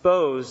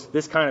expose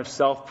this kind of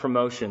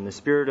self-promotion. The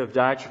spirit of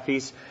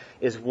Diotrephes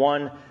is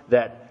one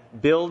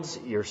that builds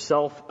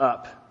yourself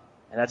up.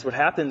 And that's what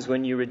happens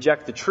when you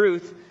reject the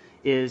truth,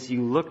 is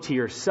you look to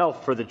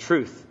yourself for the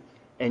truth,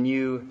 and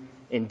you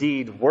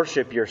indeed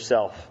worship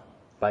yourself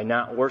by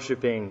not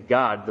worshiping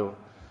God,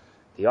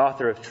 the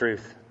author of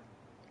truth.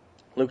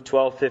 Luke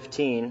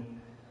 12:15,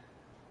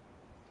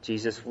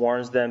 Jesus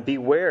warns them,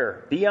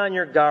 "Beware, be on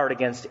your guard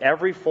against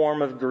every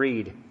form of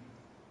greed.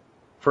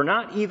 For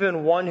not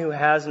even one who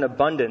has an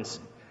abundance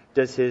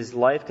does his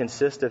life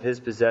consist of his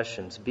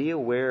possessions." Be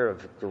aware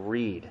of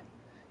greed.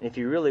 And if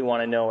you really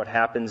want to know what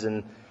happens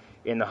in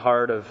the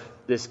heart of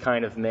this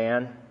kind of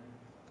man,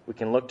 we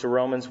can look to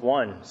Romans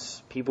 1.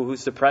 People who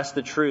suppress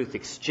the truth,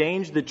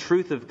 exchange the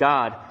truth of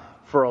God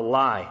for a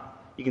lie.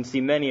 You can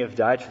see many of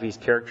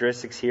Diotrephes'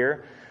 characteristics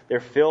here. They're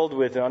filled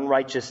with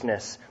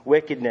unrighteousness,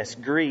 wickedness,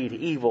 greed,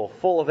 evil,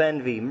 full of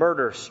envy,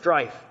 murder,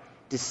 strife,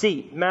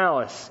 deceit,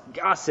 malice,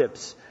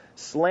 gossips,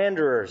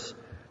 slanderers.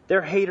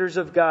 They're haters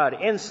of God,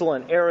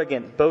 insolent,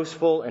 arrogant,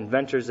 boastful,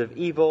 inventors of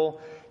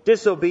evil,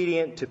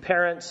 disobedient to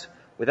parents,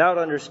 without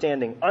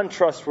understanding,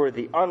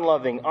 untrustworthy,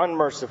 unloving,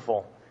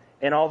 unmerciful.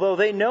 And although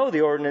they know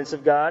the ordinance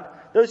of God,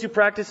 those who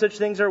practice such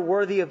things are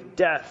worthy of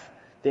death.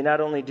 They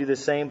not only do the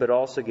same, but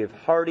also give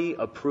hearty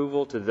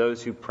approval to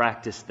those who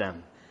practice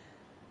them.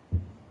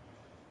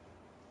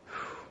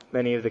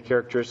 Many of the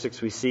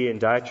characteristics we see in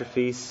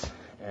Diotrephes,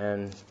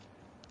 and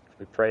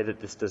we pray that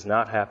this does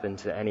not happen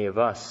to any of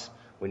us.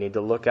 We need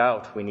to look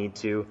out. We need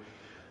to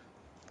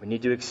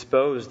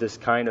expose this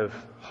kind of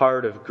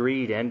heart of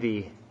greed,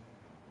 envy,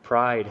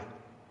 pride.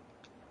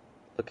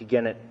 Look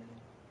again at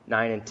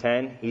 9 and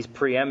 10. He's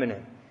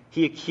preeminent.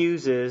 He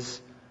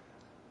accuses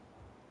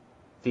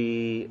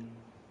the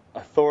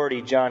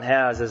authority John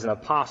has as an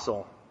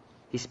apostle.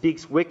 He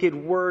speaks wicked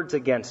words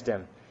against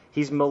him.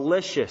 He's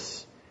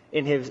malicious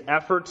in his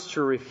efforts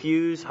to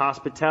refuse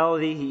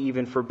hospitality. He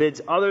even forbids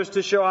others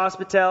to show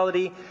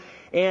hospitality.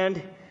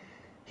 And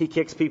he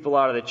kicks people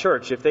out of the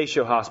church if they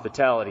show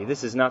hospitality.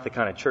 This is not the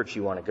kind of church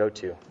you want to go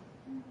to.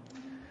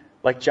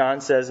 Like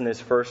John says in his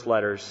first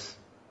letters,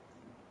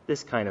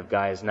 this kind of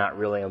guy is not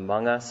really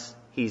among us.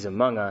 He's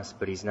among us,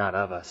 but he's not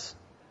of us.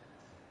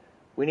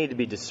 We need to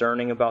be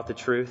discerning about the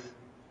truth.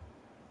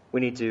 We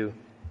need to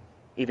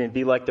even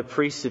be like the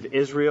priests of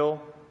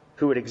Israel,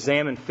 who would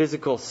examine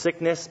physical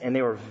sickness, and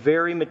they were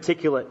very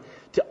meticulous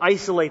to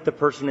isolate the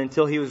person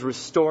until he was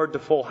restored to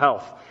full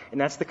health. And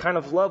that's the kind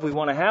of love we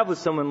want to have with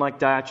someone like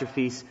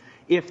Diotrephes,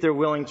 if they're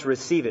willing to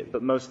receive it.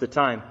 But most of the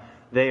time,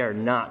 they are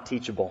not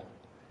teachable.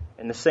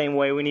 In the same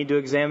way, we need to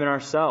examine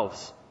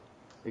ourselves.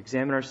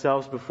 Examine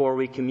ourselves before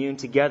we commune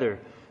together,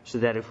 so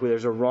that if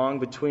there's a wrong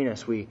between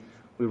us, we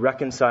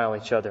reconcile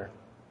each other.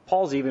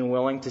 Paul's even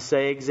willing to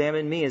say,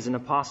 examine me as an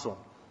apostle.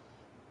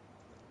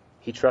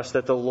 He trusts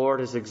that the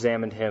Lord has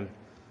examined him.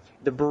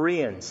 The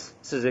Bereans,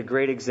 this is a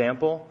great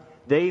example.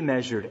 They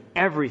measured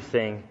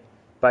everything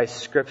by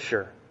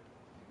Scripture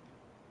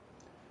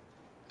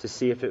to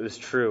see if it was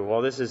true.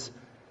 Well, this is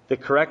the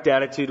correct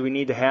attitude we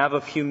need to have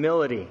of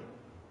humility.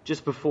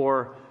 Just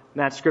before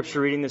Matt's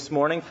Scripture reading this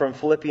morning from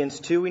Philippians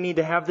 2, we need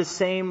to have the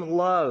same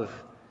love,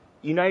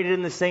 united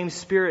in the same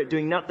spirit,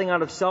 doing nothing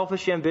out of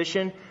selfish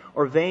ambition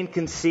or vain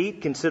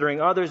conceit,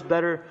 considering others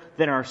better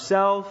than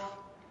ourselves,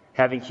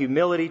 having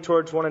humility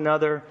towards one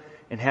another,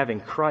 and having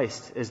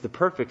Christ as the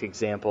perfect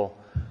example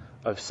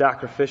of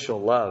sacrificial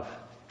love.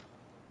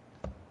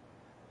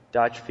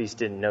 Diotrephes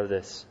didn't know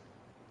this.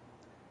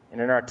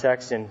 And in our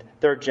text in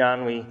 3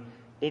 John, we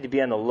need to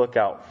be on the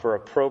lookout for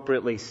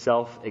appropriately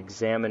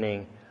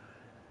self-examining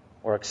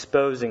or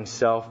exposing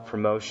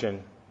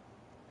self-promotion.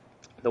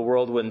 The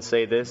world wouldn't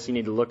say this. You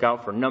need to look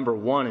out for number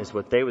 1 is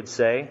what they would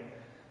say.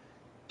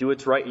 Do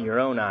what's right in your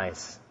own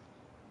eyes.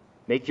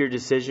 Make your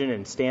decision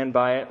and stand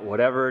by it,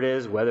 whatever it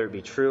is, whether it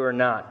be true or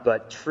not.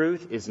 But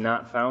truth is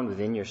not found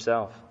within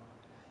yourself.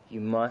 You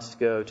must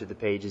go to the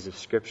pages of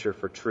Scripture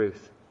for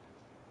truth.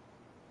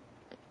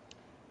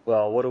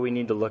 Well, what do we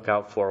need to look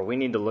out for? We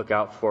need to look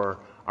out for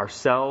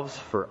ourselves,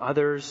 for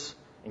others,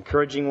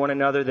 encouraging one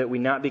another that we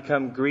not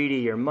become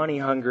greedy or money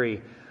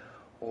hungry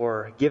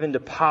or given to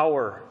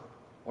power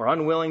or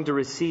unwilling to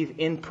receive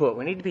input.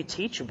 We need to be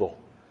teachable.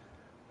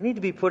 We need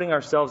to be putting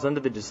ourselves under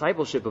the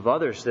discipleship of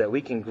others so that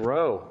we can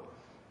grow.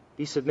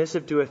 Be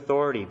submissive to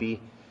authority. Be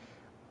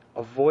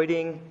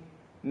avoiding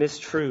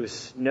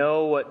mistruths.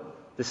 Know what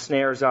the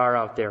snares are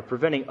out there.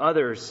 Preventing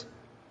others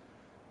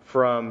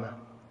from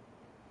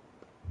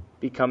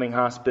becoming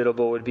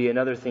hospitable would be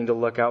another thing to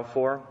look out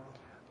for.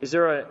 Is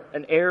there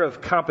an air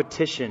of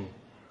competition?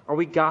 Are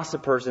we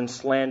gossipers and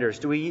slanderers?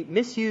 Do we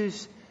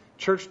misuse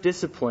church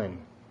discipline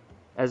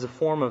as a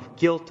form of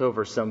guilt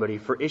over somebody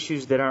for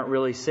issues that aren't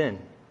really sin?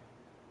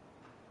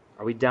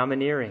 Are we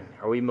domineering?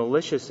 Are we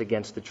malicious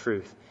against the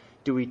truth?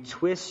 Do we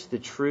twist the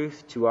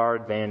truth to our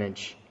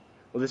advantage?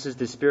 Well, this is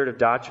the spirit of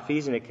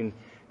Diotrephes, and it can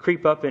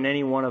creep up in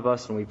any one of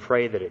us, and we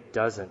pray that it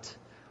doesn't.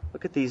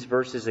 Look at these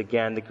verses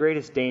again. The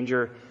greatest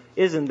danger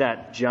isn't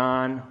that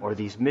John or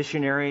these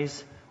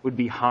missionaries would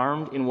be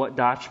harmed in what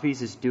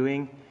Diotrephes is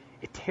doing.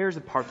 It tears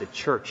apart the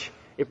church.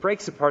 It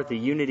breaks apart the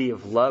unity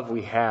of love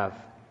we have.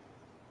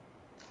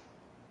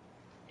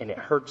 And it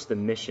hurts the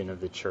mission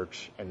of the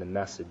church and the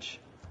message.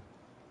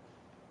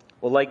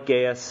 Well, like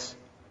Gaius,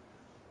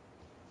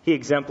 he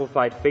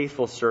exemplified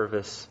faithful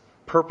service,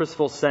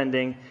 purposeful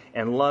sending,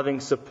 and loving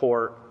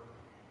support.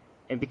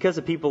 And because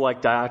of people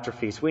like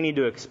Diotrephes, we need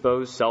to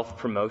expose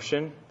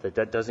self-promotion,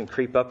 that doesn't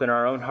creep up in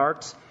our own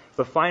hearts.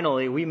 But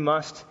finally, we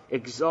must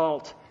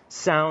exalt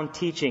sound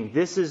teaching.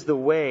 This is the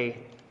way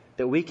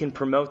that we can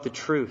promote the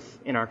truth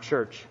in our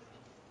church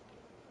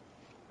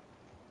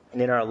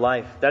and in our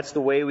life. That's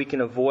the way we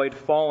can avoid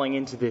falling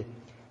into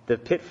the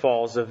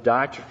pitfalls of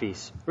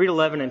Diotrephes. Read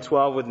 11 and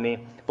 12 with me.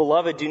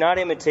 Beloved, do not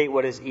imitate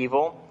what is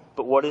evil,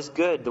 but what is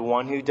good. The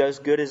one who does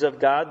good is of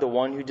God. The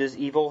one who does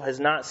evil has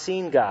not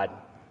seen God.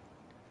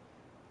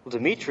 Well,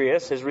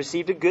 Demetrius has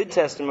received a good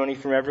testimony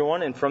from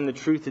everyone and from the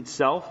truth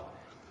itself.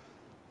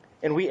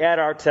 And we add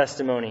our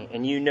testimony,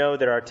 and you know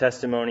that our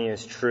testimony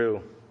is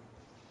true.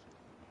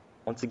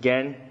 Once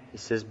again, he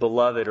says,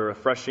 beloved, a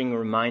refreshing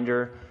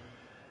reminder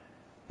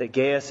that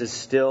Gaius is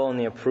still in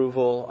the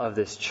approval of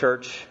this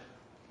church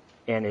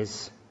and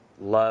is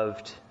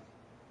loved.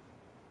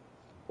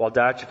 While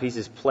Diotrephes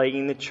is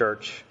plaguing the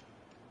church,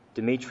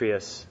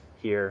 Demetrius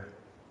here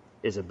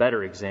is a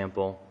better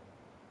example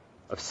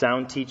of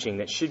sound teaching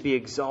that should be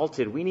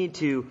exalted. We need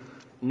to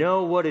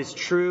know what is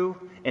true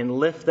and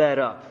lift that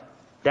up.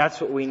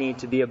 That's what we need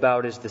to be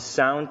about, is the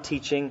sound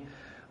teaching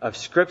of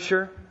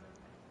Scripture.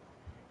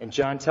 And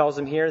John tells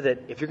him here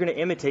that if you're going to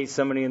imitate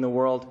somebody in the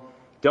world,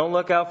 don't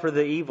look out for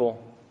the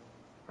evil,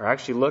 or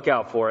actually look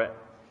out for it.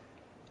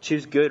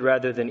 Choose good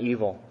rather than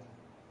evil.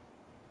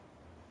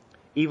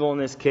 Evil in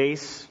this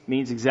case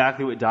means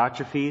exactly what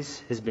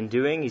Diotrephes has been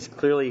doing. He's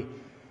clearly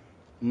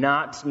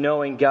not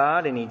knowing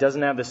God, and he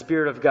doesn't have the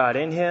Spirit of God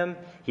in him.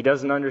 He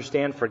doesn't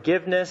understand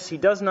forgiveness. He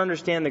doesn't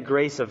understand the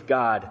grace of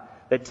God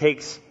that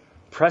takes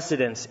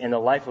precedence in the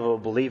life of a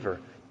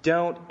believer.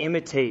 Don't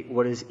imitate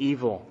what is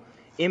evil.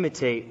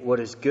 Imitate what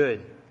is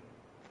good.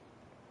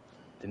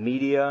 The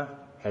media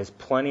has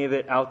plenty of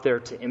it out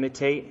there to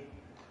imitate.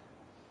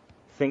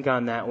 Think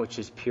on that which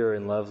is pure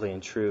and lovely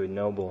and true and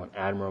noble and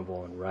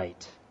admirable and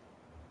right.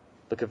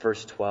 Look at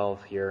verse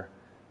 12 here.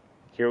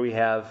 Here we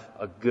have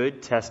a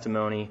good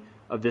testimony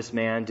of this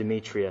man,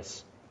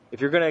 Demetrius.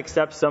 If you're going to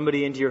accept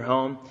somebody into your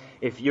home,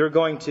 if you're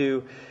going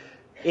to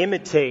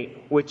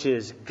imitate which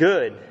is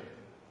good,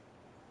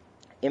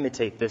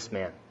 imitate this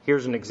man.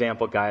 Here's an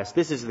example, guys.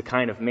 This is the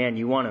kind of man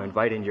you want to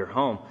invite into your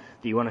home,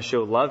 that you want to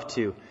show love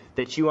to,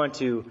 that you want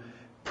to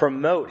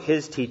promote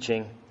his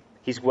teaching.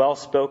 He's well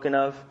spoken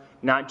of,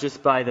 not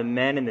just by the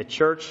men in the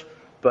church,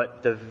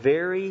 but the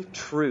very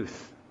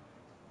truth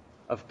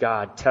of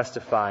God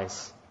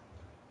testifies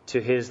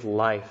to his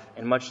life.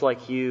 And much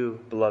like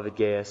you, beloved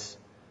Gaius,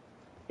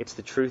 it's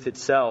the truth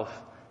itself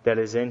that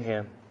is in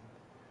him.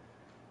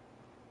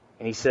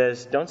 And he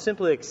says, don't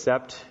simply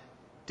accept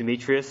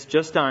Demetrius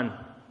just on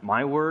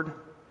my word,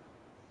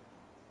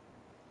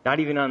 not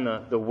even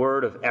on the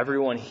word of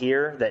everyone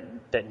here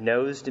that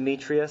knows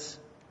Demetrius.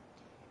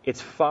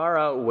 It's far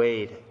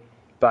outweighed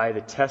by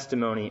the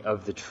testimony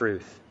of the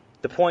truth.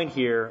 The point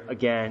here,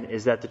 again,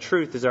 is that the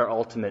truth is our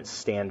ultimate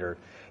standard.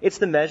 It's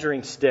the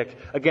measuring stick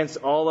against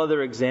all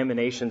other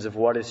examinations of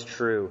what is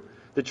true.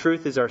 The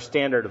truth is our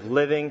standard of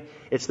living.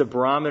 It's the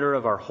barometer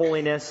of our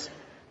holiness.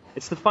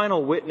 It's the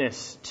final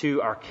witness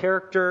to our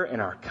character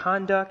and our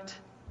conduct,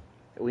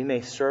 that we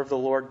may serve the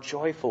Lord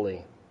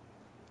joyfully.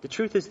 The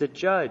truth is the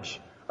judge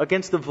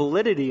against the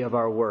validity of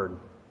our word.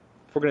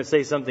 If we're going to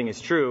say something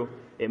is true,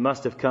 it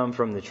must have come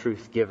from the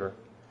truth giver.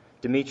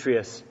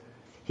 Demetrius,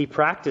 he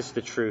practiced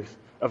the truth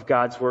of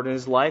God's word in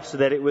his life so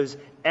that it was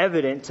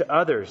evident to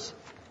others.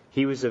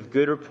 He was of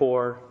good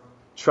rapport,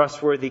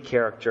 trustworthy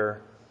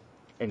character,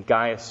 and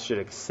Gaius should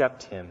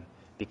accept him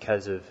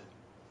because of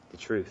the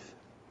truth.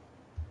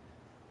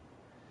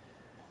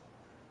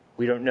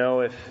 We don't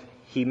know if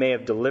he may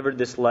have delivered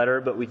this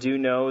letter, but we do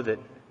know that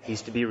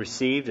he's to be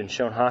received and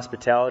shown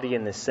hospitality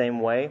in the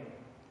same way,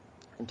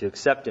 and to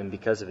accept him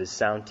because of his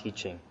sound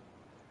teaching.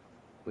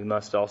 We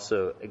must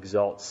also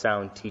exalt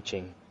sound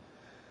teaching.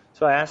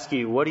 So I ask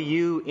you, what do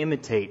you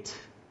imitate?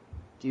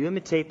 Do you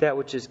imitate that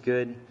which is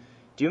good?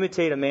 Do you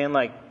imitate a man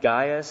like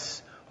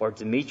Gaius or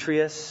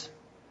Demetrius?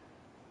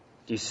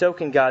 Do you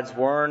soak in God's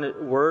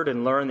word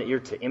and learn that you're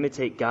to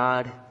imitate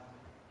God,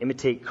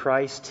 imitate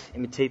Christ,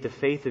 imitate the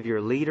faith of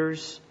your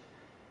leaders,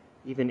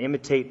 even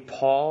imitate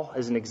Paul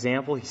as an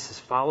example? He says,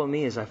 follow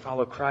me as I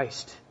follow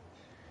Christ.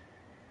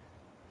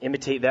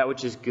 Imitate that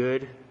which is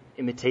good.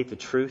 Imitate the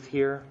truth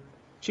here.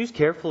 Choose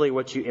carefully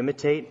what you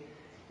imitate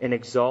and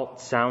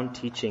exalt sound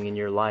teaching in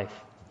your life.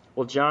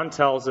 Well, John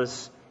tells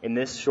us in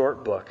this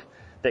short book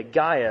that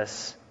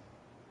Gaius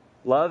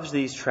loves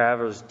these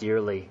travelers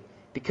dearly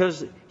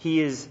because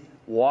he is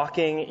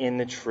walking in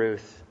the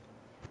truth,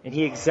 and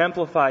he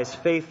exemplifies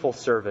faithful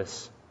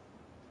service.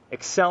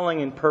 excelling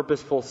in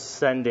purposeful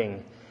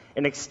sending,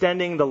 and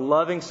extending the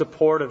loving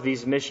support of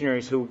these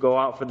missionaries who go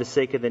out for the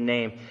sake of the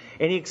name.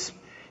 And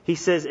he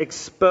says,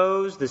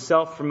 expose the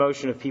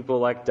self-promotion of people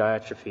like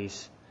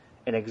Diotrephes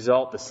and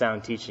exalt the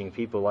sound teaching of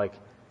people like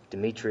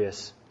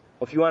Demetrius.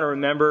 Well, if you want to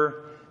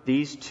remember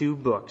these two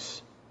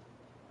books,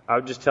 I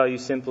would just tell you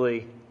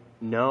simply,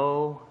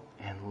 know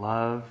and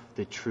love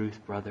the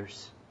truth,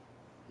 brothers.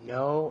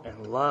 Know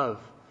and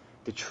love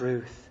the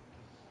truth.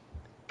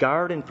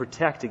 Guard and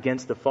protect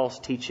against the false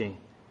teaching.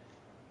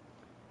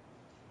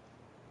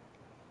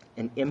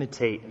 And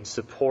imitate and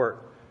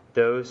support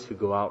those who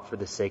go out for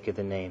the sake of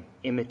the name.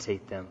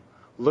 Imitate them.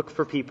 Look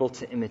for people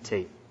to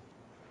imitate.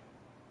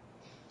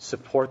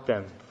 Support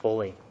them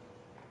fully.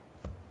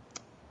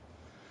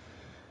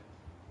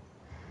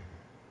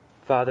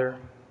 Father,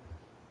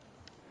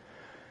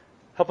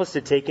 help us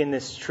to take in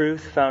this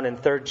truth found in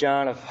 3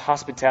 John of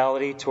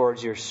hospitality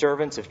towards your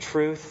servants of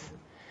truth.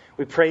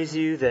 We praise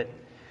you that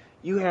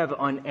you have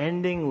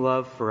unending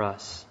love for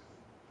us.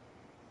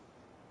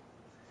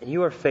 And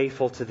you are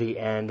faithful to the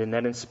end, and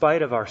that in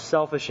spite of our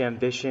selfish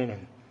ambition,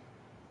 and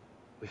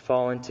we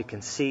fall into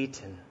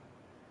conceit, and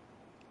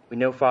we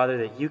know, Father,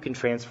 that you can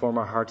transform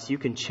our hearts. You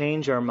can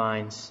change our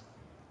minds.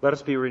 Let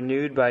us be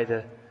renewed by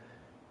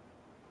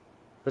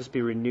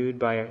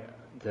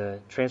the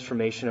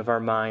transformation of our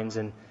minds,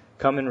 and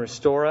come and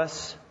restore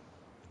us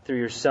through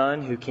your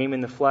Son who came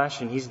in the flesh,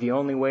 and he's the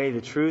only way,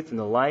 the truth, and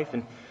the life.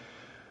 And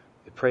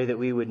we pray that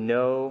we would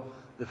know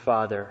the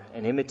Father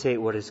and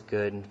imitate what is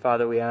good. And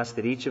Father, we ask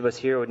that each of us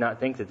here would not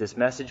think that this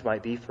message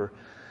might be for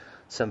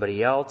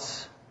somebody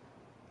else,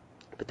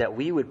 but that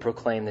we would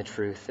proclaim the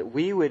truth, that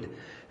we would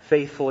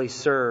faithfully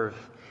serve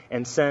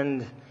and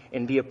send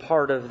and be a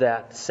part of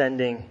that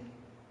sending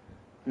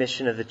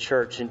mission of the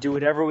church, and do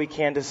whatever we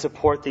can to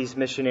support these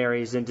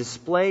missionaries and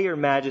display your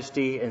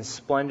majesty and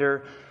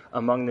splendor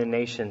among the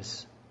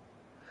nations.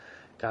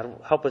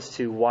 God, help us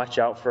to watch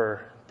out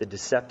for the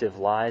deceptive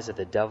lies of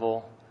the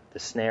devil, the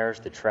snares,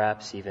 the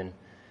traps, even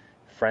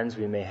friends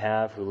we may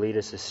have who lead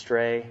us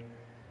astray.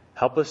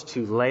 Help us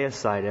to lay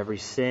aside every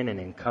sin and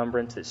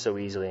encumbrance that so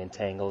easily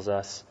entangles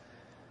us.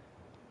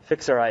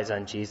 Fix our eyes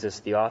on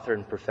Jesus, the author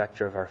and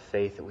perfecter of our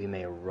faith, that we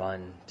may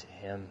run to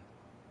him.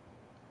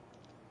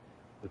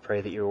 We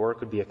pray that your work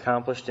would be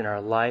accomplished in our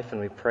life,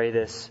 and we pray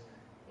this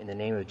in the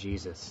name of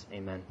Jesus.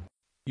 Amen.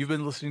 You've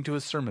been listening to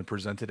a sermon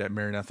presented at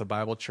Maranatha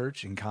Bible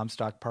Church in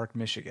Comstock Park,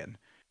 Michigan,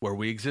 where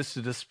we exist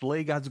to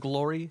display God's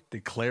glory,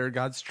 declare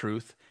God's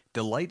truth,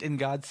 delight in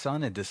God's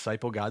Son, and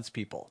disciple God's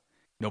people.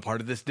 No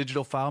part of this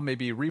digital file may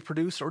be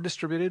reproduced or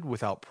distributed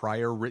without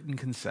prior written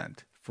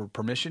consent. For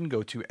permission,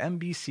 go to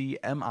mbcmi.org.